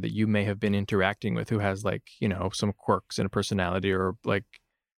Mind Flayer that you may have been interacting with who has like, some quirks in a personality or like,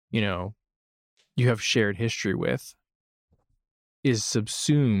 you have shared history with is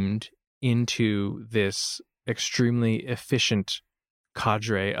subsumed into this extremely efficient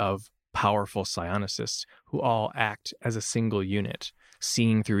cadre of powerful psionicists who all act as a single unit,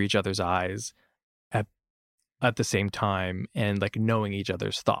 seeing through each other's eyes at the same time and like knowing each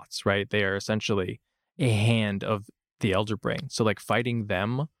other's thoughts, right? They are essentially a hand of the elder brain. So like fighting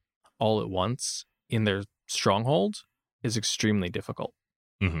them all at once in their stronghold is extremely difficult.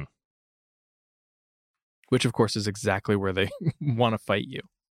 Mm-hmm. Which of course is exactly where they want to fight you.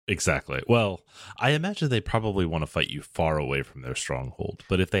 Exactly. Well, I imagine they probably want to fight you far away from their stronghold.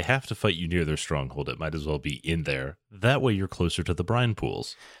 But if they have to fight you near their stronghold, it might as well be in there. That way you're closer to the brine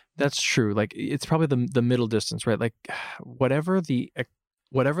pools. That's true. Like it's probably the middle distance, right? Like whatever the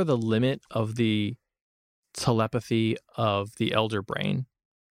limit of the telepathy of the elder brain,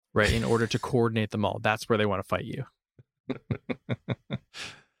 right? In order to coordinate them all, that's where they want to fight you.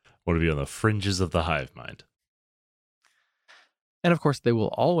 Want to be on the fringes of the hive mind. And of course, they will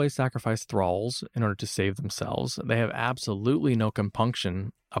always sacrifice thralls in order to save themselves. They have absolutely no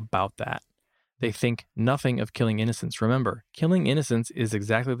compunction about that. They think nothing of killing innocents. Remember, killing innocents is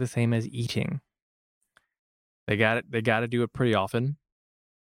exactly the same as eating. They got to do it pretty often,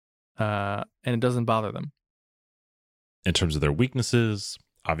 and it doesn't bother them. In terms of their weaknesses,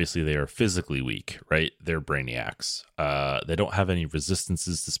 obviously they are physically weak, right? They're brainiacs. They don't have any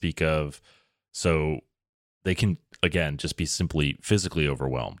resistances to speak of, so they can, again, just be simply physically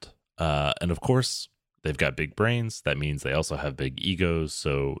overwhelmed. And of course, they've got big brains. That means they also have big egos,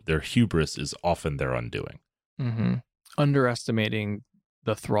 so their hubris is often their undoing. Mm-hmm. Underestimating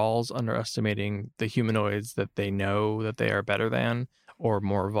the thralls, underestimating the humanoids that they know that they are better than or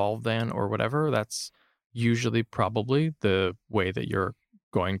more evolved than or whatever, that's usually probably the way that you're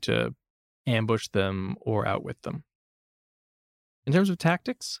going to ambush them or outwit them. In terms of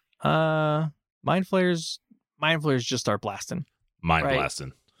tactics, Mind Flayers just start blasting. Mind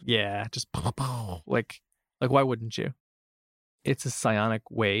blasting. Yeah, just like why wouldn't you? It's a psionic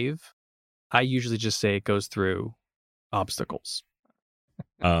wave. I usually just say it goes through obstacles.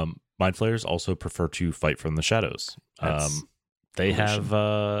 Mind Flayers also prefer to fight from the shadows. They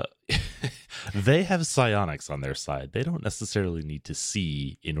have they have psionics on their side. They don't necessarily need to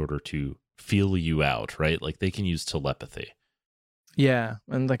see in order to feel you out, right? Like they can use telepathy. Yeah,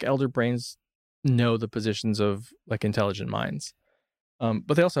 and like elder brains know the positions of like intelligent minds.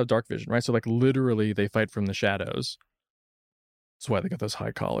 But they also have dark vision, right? So like literally they fight from the shadows. That's why they got those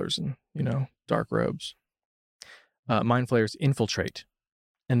high collars and, dark robes. Mind Flayers infiltrate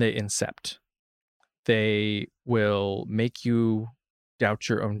and they incept. They will make you doubt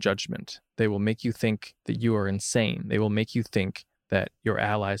your own judgment. They will make you think that you are insane. They will make you think that your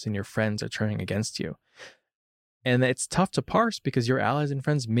allies and your friends are turning against you. And it's tough to parse because your allies and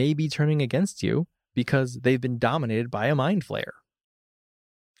friends may be turning against you because they've been dominated by a Mind Flayer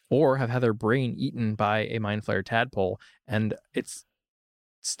or have had their brain eaten by a Mind Flayer tadpole, and it's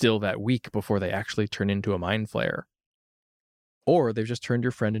still that week before they actually turn into a Mind Flayer. Or they've just turned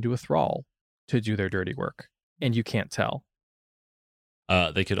your friend into a thrall to do their dirty work. and you can't tell.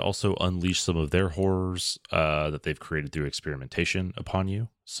 They could also unleash some of their horrors that they've created through experimentation upon you.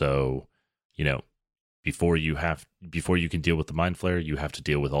 So, you know, before you can deal with the Mind Flayer, you have to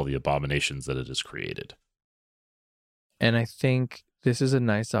deal with all the abominations that it has created. And I think this is a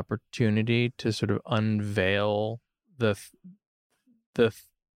nice opportunity to sort of unveil the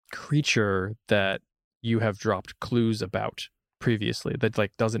creature that you have dropped clues about previously that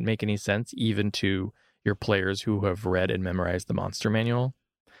like doesn't make any sense even to your players who have read and memorized the monster manual.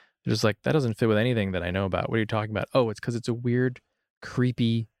 They're just like, that doesn't fit with anything that I know about. What are you talking about? Oh, it's because it's a weird,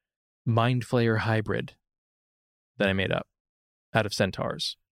 creepy Mind Flayer hybrid that I made up out of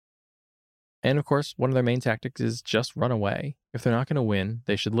centaurs. And of course, one of their main tactics is just run away. If they're not going to win,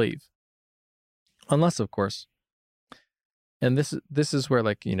 they should leave. Unless, of course, and this is where,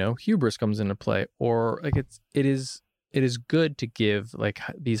 like, you know, hubris comes into play, or like it is good to give like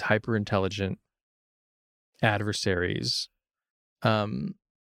these hyper intelligent adversaries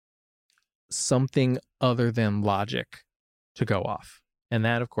something other than logic to go off, and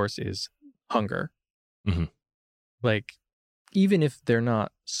that of course is hunger. Mm-hmm. Like, even if they're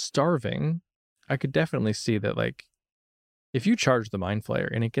not starving, I could definitely see that, like, if you charge the Mind Flayer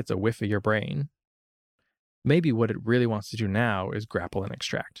and it gets a whiff of your brain, maybe what it really wants to do now is grapple and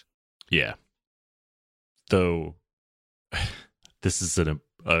extract. Yeah. Though this is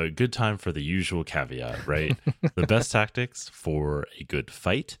a good time for the usual caveat, right? The best tactics for a good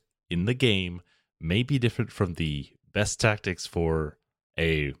fight in the game may be different from the best tactics for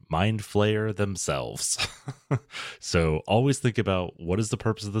a Mind Flayer themselves. So always think about, what is the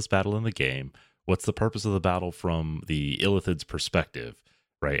purpose of this battle in the game? What's the purpose of the battle from the Illithid's perspective,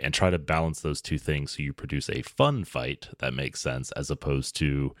 right? And try to balance those two things so you produce a fun fight that makes sense, as opposed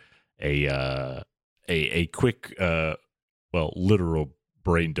to a quick, literal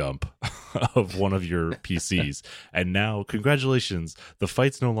brain dump of one of your PCs. And now, congratulations, the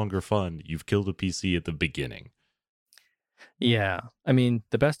fight's no longer fun. You've killed a PC at the beginning. Yeah. I mean,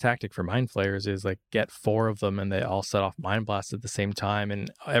 the best tactic for Mind Flayers is like get 4 of them and they all set off Mind Blasts at the same time.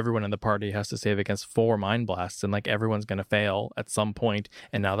 And everyone in the party has to save against 4 Mind Blasts. And like everyone's going to fail at some point.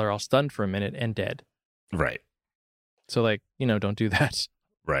 And now they're all stunned for a minute and dead. Right. So, like, you know, don't do that.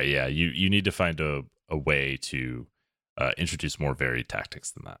 Right. Yeah. You need to find a way to introduce more varied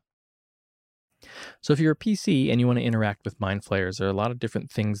tactics than that. So if you're a PC and you want to interact with Mind Flayers, there are a lot of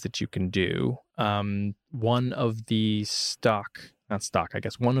different things that you can do. One of the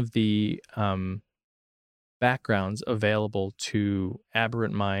one of the backgrounds available to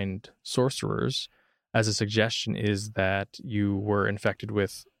Aberrant Mind sorcerers as a suggestion is that you were infected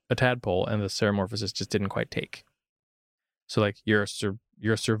with a tadpole and the Ceramorphosis just didn't quite take. So like you're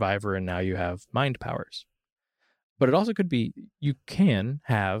a survivor and now you have mind powers. But it also could be you can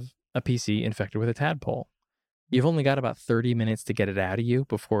have a PC infected with a tadpole. You've only got about 30 minutes to get it out of you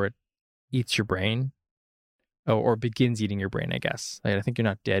before it eats your brain. Or begins eating your brain, I guess. I think you're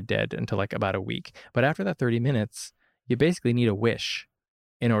not dead until like about a week. But after that 30 minutes, you basically need a wish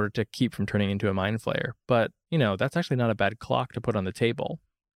in order to keep from turning into a Mind Flayer. But, you know, that's actually not a bad clock to put on the table.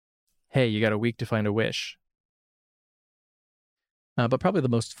 Hey, you got a week to find a wish. But probably the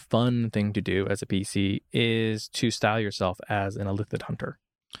most fun thing to do as a PC is to style yourself as an Illithid hunter.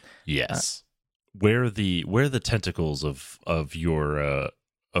 Yes. Wear the tentacles of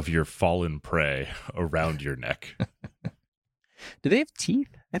your fallen prey around your neck. Do they have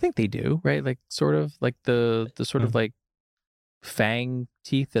teeth? I think they do, right? Like sort of like the sort of like fang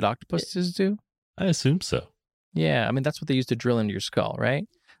teeth that octopuses do. I assume so. Yeah, I mean that's what they use to drill into your skull, right?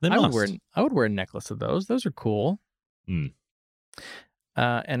 I would wear a necklace of those. Those are cool. Mm.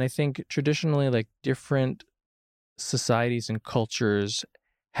 And I think traditionally, like different societies and cultures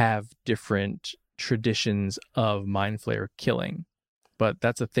have different traditions of Mind Flayer killing. But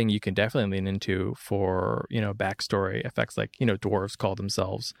that's a thing you can definitely lean into for, you know, backstory effects. Like, you know, dwarves call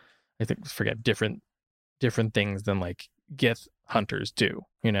themselves, I think, different things than like Gith hunters do,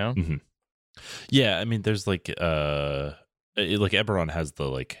 you know? Mm-hmm. Yeah, I mean, there's like Eberron has the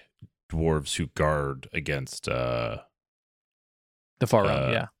like dwarves who guard against the Far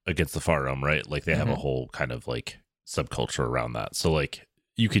Realm, yeah. Against the Far Realm, right? Like they have a whole kind of like subculture around that. So like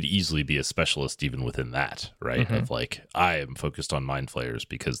you could easily be a specialist even within that, right? Of like, I am focused on Mind Flayers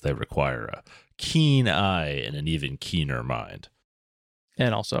because they require a keen eye and an even keener mind.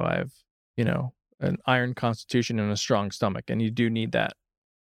 And also I have, you know, an iron constitution and a strong stomach, and you do need that.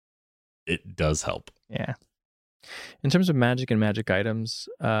 It does help. Yeah. In terms of magic and magic items,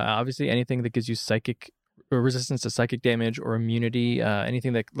 obviously anything that gives you psychic or resistance to psychic damage or immunity,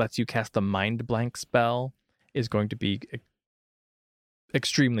 anything that lets you cast the Mind Blank spell is going to be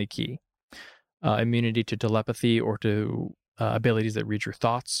extremely key. Immunity to telepathy or to abilities that read your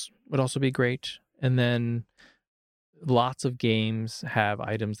thoughts would also be great. And then lots of games have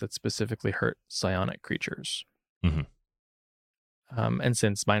items that specifically hurt psionic creatures. Mm-hmm. And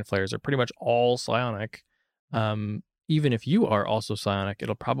since Mind Flayers are pretty much all psionic, even if you are also psionic,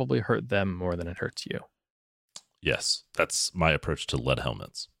 it'll probably hurt them more than it hurts you. Yes, that's my approach to lead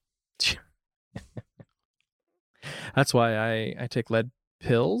helmets. That's why I take lead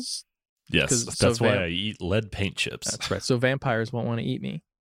pills. Yes, that's why I eat lead paint chips. That's right. So vampires won't want to eat me,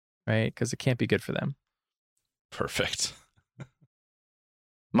 right? Because it can't be good for them. Perfect.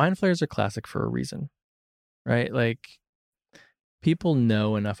 Mind Flayers are classic for a reason, right? Like, people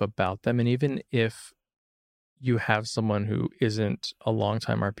know enough about them, and even if you have someone who isn't a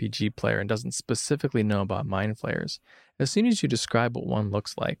longtime RPG player and doesn't specifically know about Mind Flayers, as soon as you describe what one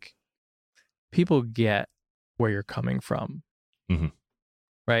looks like, people get where you're coming from. Mm-hmm.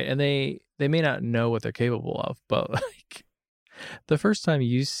 Right? And they may not know what they're capable of, but like the first time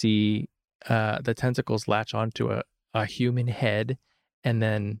you see the tentacles latch onto a human head and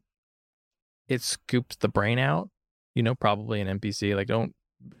then it scoops the brain out, probably an NPC, like, don't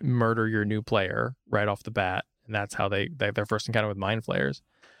murder your new player right off the bat. And that's how their first encounter with Mind Flayers.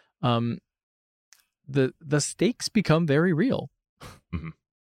 The stakes become very real. Mm-hmm.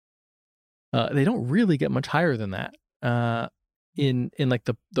 They don't really get much higher than that. In like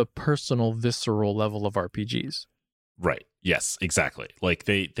the personal, visceral level of RPGs. Right. Yes, exactly. Like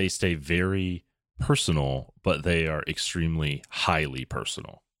they stay very personal, but they are extremely highly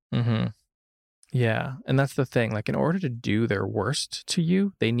personal. Mm-hmm. Yeah. And that's the thing. Like, in order to do their worst to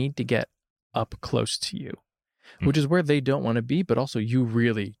you, they need to get up close to you, which is where they don't want to be, but also you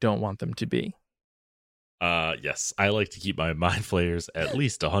really don't want them to be. Yes. I like to keep my Mind Flayers at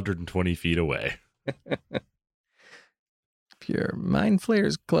least 120 feet away. Your Mind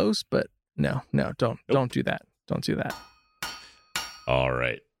Flayer's close, but no, don't do that. Don't do that. All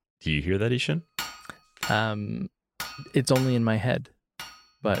right. Do you hear that, Ishan? It's only in my head,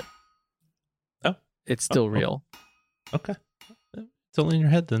 but it's still real. Okay. It's only in your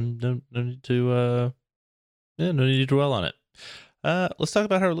head, then no need to no need to dwell on it. Let's talk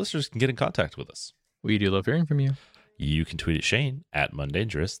about how our listeners can get in contact with us. We do love hearing from you. You can tweet at Shane at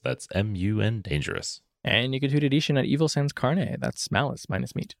Mundangerous. That's MUN Dangerous. And you can tweet at Ishan at Evil Sans Carne. That's malice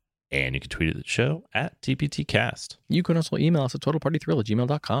minus meat. And you can tweet at the show at TPTcast. You can also email us at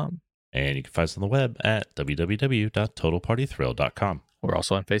totalpartythrill@gmail.com. And you can find us on the web at www.totalpartythrill.com. We're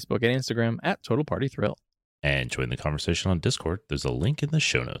also on Facebook and Instagram at Total Party Thrill. And join the conversation on Discord. There's a link in the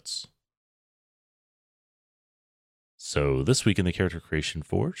show notes. So this week in the Character Creation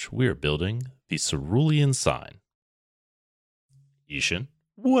Forge, we are building the Cerulean Sign. Ishan,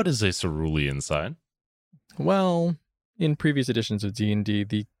 what is a Cerulean Sign? Well, in previous editions of D&D,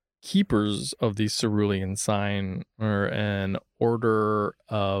 the keepers of the Cerulean Sign are an order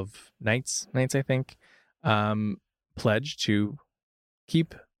of knights, I think, pledged to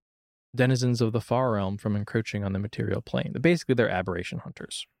keep denizens of the Far Realm from encroaching on the material plane. Basically, they're aberration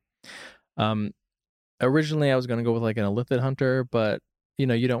hunters. Originally, I was going to go with like an Illithid hunter, but you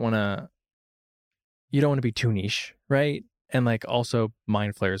don't want to be too niche, right? And like also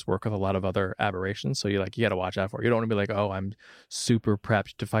Mind Flayers work with a lot of other aberrations. So you got to watch out for it. You don't want to be like, oh, I'm super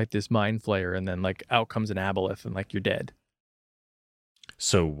prepped to fight this Mind Flayer. And then like out comes an Aboleth and like you're dead.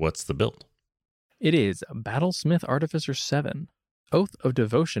 So what's the build? It is Battlesmith Artificer 7, Oath of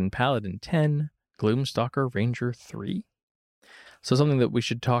Devotion Paladin 10, Gloomstalker Ranger 3. So something that we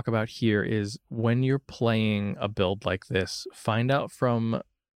should talk about here is when you're playing a build like this, find out from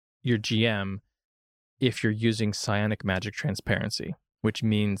your GM if you're using psionic magic transparency, which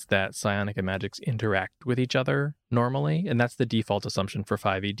means that psionic and magics interact with each other normally, and that's the default assumption for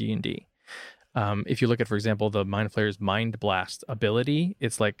 5e D&D. If you look at, for example, the Mind Flayer's Mind Blast ability,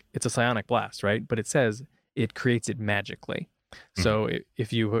 it's a psionic blast, right? But it says it creates it magically. Mm-hmm. So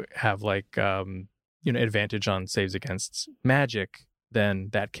if you have advantage on saves against magic, then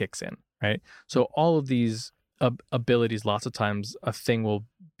that kicks in, right? So all of these abilities, lots of times a thing will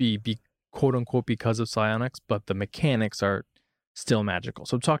be quote unquote because of psionics, but the mechanics are still magical.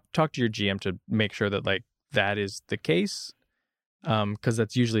 So talk to your GM to make sure that like that is the case, because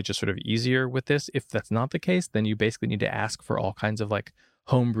that's usually just sort of easier with this. If that's not the case, then you basically need to ask for all kinds of like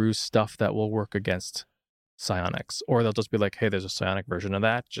homebrew stuff that will work against psionics, or they'll just be like, hey, there's a psionic version of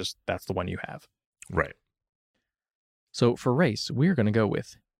that, just that's the one you have. Right. So for race, we're going to go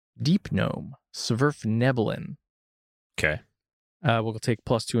with Deep Gnome, Svirfneblin. Okay. We'll take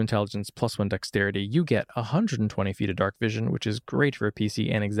 +2 intelligence, +1 dexterity. You get 120 feet of dark vision, which is great for a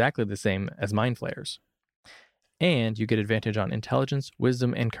PC and exactly the same as Mind Flayers. And you get advantage on intelligence,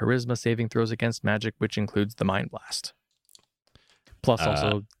 wisdom, and charisma saving throws against magic, which includes the Mind Blast. Plus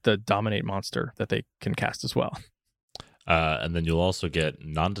also the Dominate monster that they can cast as well. And then you'll also get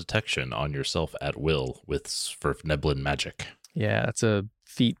non-detection on yourself at will for Neblin magic. Yeah, that's a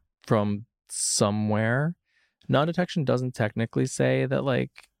feat from somewhere. Non-detection doesn't technically say that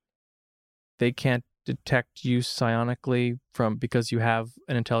like they can't detect you psionically because you have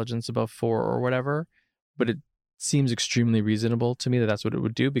an intelligence above 4 or whatever, but it seems extremely reasonable to me that that's what it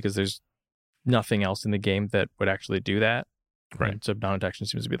would do because there's nothing else in the game that would actually do that. Right. And so non-detection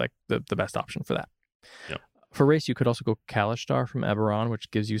seems to be like the best option for that. Yep. For race, you could also go Kalishtar from Eberron,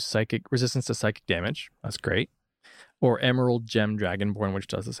 which gives you psychic resistance to psychic damage. That's great. Or Emerald Gem Dragonborn, which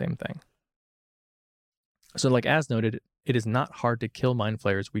does the same thing. So like as noted, it is not hard to kill Mind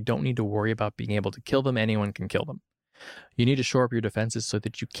Flayers. We don't need to worry about being able to kill them. Anyone can kill them. You need to shore up your defenses so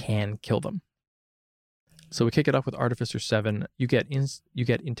that you can kill them. So we kick it off with Artificer 7. You get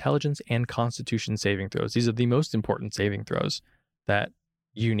intelligence and constitution saving throws. These are the most important saving throws that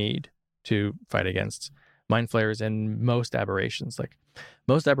you need to fight against Mind Flayers and most aberrations. Like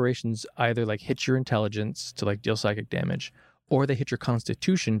most aberrations either like hit your intelligence to like deal psychic damage, or they hit your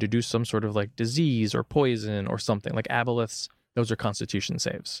constitution to do some sort of like disease or poison or something. Like aboleths, those are constitution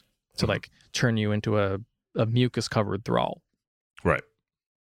saves to like turn you into a mucus covered thrall. Right.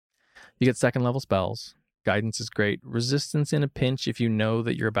 You get second level spells. Guidance is great. Resistance in a pinch if you know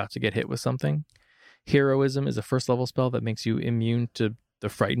that you're about to get hit with something. Heroism is a first level spell that makes you immune to the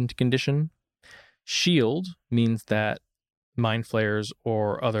frightened condition. Shield means that Mind Flayers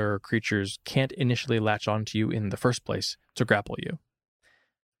or other creatures can't initially latch onto you in the first place to grapple you.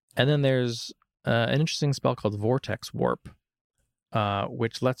 And then there's an interesting spell called Vortex Warp,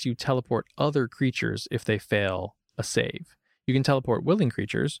 which lets you teleport other creatures if they fail a save. You can teleport willing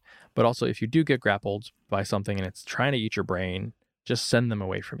creatures, but also if you do get grappled by something and it's trying to eat your brain, just send them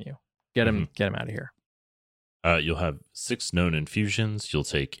away from you. Get them out of here. You'll have 6 known infusions. You'll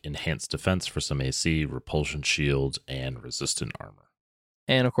take Enhanced Defense for some AC, Repulsion Shield, and Resistant Armor.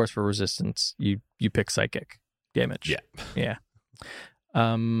 And of course, for resistance, you pick Psychic damage. Yeah.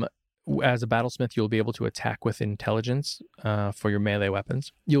 As a Battlesmith, you'll be able to attack with Intelligence for your melee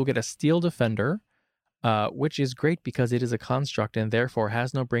weapons. You'll get a Steel Defender, which is great because it is a construct and therefore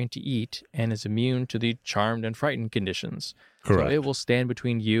has no brain to eat and is immune to the charmed and frightened conditions. Correct. So it will stand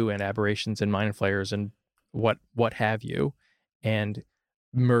between you and aberrations and Mind Flayers and what have you, and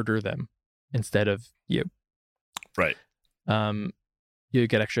murder them instead of you. Right. You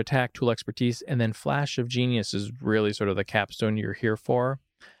get extra attack, tool expertise, and then Flash of Genius is really sort of the capstone you're here for.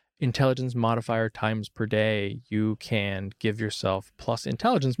 Intelligence modifier times per day. You can give yourself plus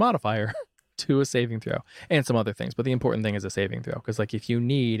intelligence modifier to a saving throw and some other things. But the important thing is a saving throw, because like if you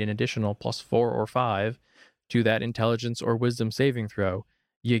need an additional +4 or 5 to that intelligence or wisdom saving throw,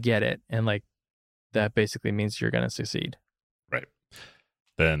 you get it. And like that basically means you're going to succeed. Right.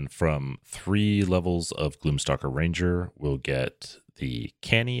 Then from 3 levels of Gloomstalker Ranger, we'll get the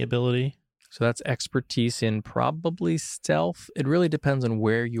Canny ability. So that's expertise in probably stealth. It really depends on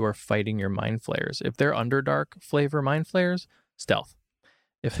where you are fighting your Mind Flayers. If they're Underdark flavor Mind Flayers, stealth.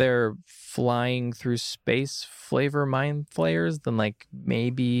 If they're flying through space flavor Mind Flayers, then like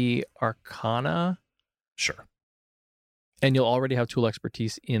maybe Arcana. Sure. And you'll already have tool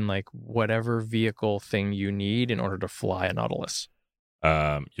expertise in like whatever vehicle thing you need in order to fly a Nautilus.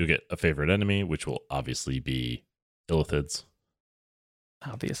 You'll get a favorite enemy, which will obviously be Illithids.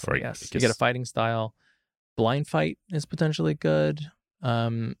 Obviously, yes. You get a fighting style. Blind fight is potentially good.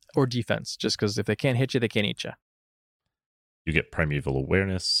 Or defense, just because if they can't hit you, they can't eat you. You get primeval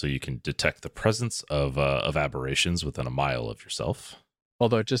awareness, so you can detect the presence of aberrations within a mile of yourself.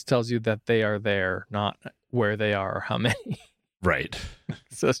 Although it just tells you that they are there, not where they are or how many. Right.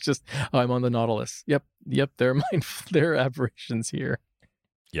 So it's just, oh, I'm on the Nautilus. Yep, there are aberrations here.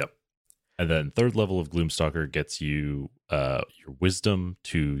 Yep. And then 3rd level of Gloomstalker gets you your wisdom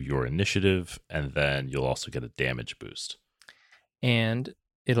to your initiative, and then you'll also get a damage boost. And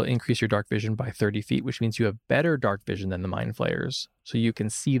it'll increase your dark vision by 30 feet, which means you have better dark vision than the Mind Flayers. So you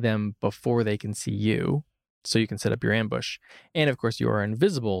can see them before they can see you. So you can set up your ambush. And of course, you are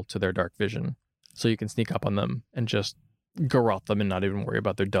invisible to their dark vision. So you can sneak up on them and just garrote them and not even worry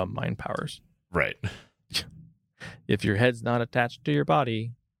about their dumb mind powers. Right. If your head's not attached to your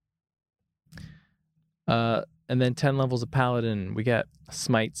body. And then 10 levels of Paladin, we get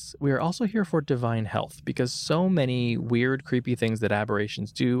Smites. We are also here for Divine Health because so many weird, creepy things that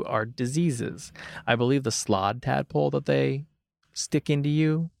aberrations do are diseases. I believe the Slod tadpole that they stick into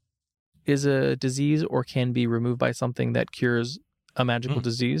you is a disease or can be removed by something that cures a magical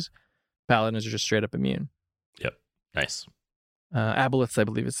disease. Paladins are just straight up immune. Yep. Nice. Aboleths, I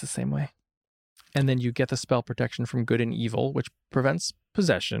believe, is the same way. And then you get the spell protection from good and evil, which prevents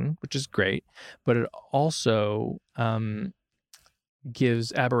possession, which is great. But it also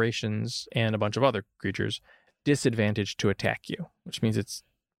gives aberrations and a bunch of other creatures disadvantage to attack you, which means it's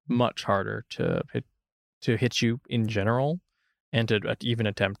much harder to hit you in general, and to even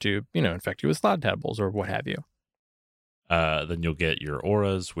attempt to, infect you with slot tables or what have you. Then you'll get your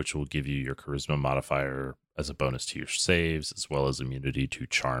auras, which will give you your charisma modifier as a bonus to your saves, as well as immunity to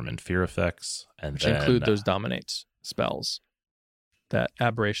charm and fear effects. And which include those dominate spells that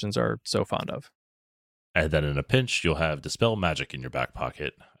aberrations are so fond of. And then in a pinch, you'll have Dispel Magic in your back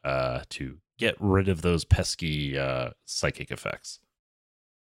pocket to get rid of those pesky psychic effects.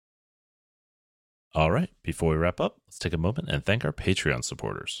 All right, before we wrap up, let's take a moment and thank our Patreon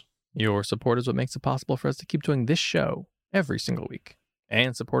supporters. Your support is what makes it possible for us to keep doing this show every single week.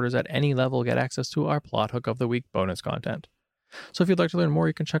 And supporters at any level get access to our Plot Hook of the Week bonus content. So if you'd like to learn more,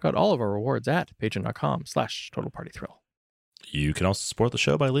 you can check out all of our rewards at patreon.com/TotalPartyThrill. You can also support the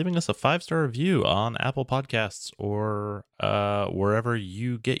show by leaving us a 5-star review on Apple Podcasts or wherever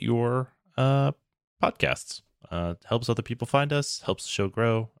you get your podcasts. Helps other people find us, helps the show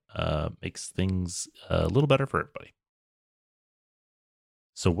grow, makes things a little better for everybody.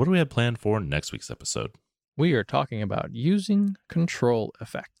 So what do we have planned for next week's episode? We are talking about using control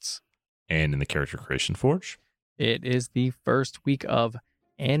effects. And in the Character Creation Forge? It is the first week of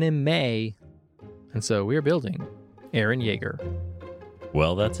Anime, and so we are building Eren Yeager.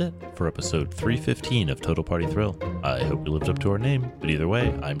 Well, that's it for episode 315 of Total Party Thrill. I hope we lived up to our name, but either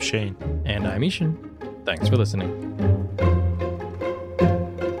way, I'm Shane. And I'm Ishan. Thanks for listening.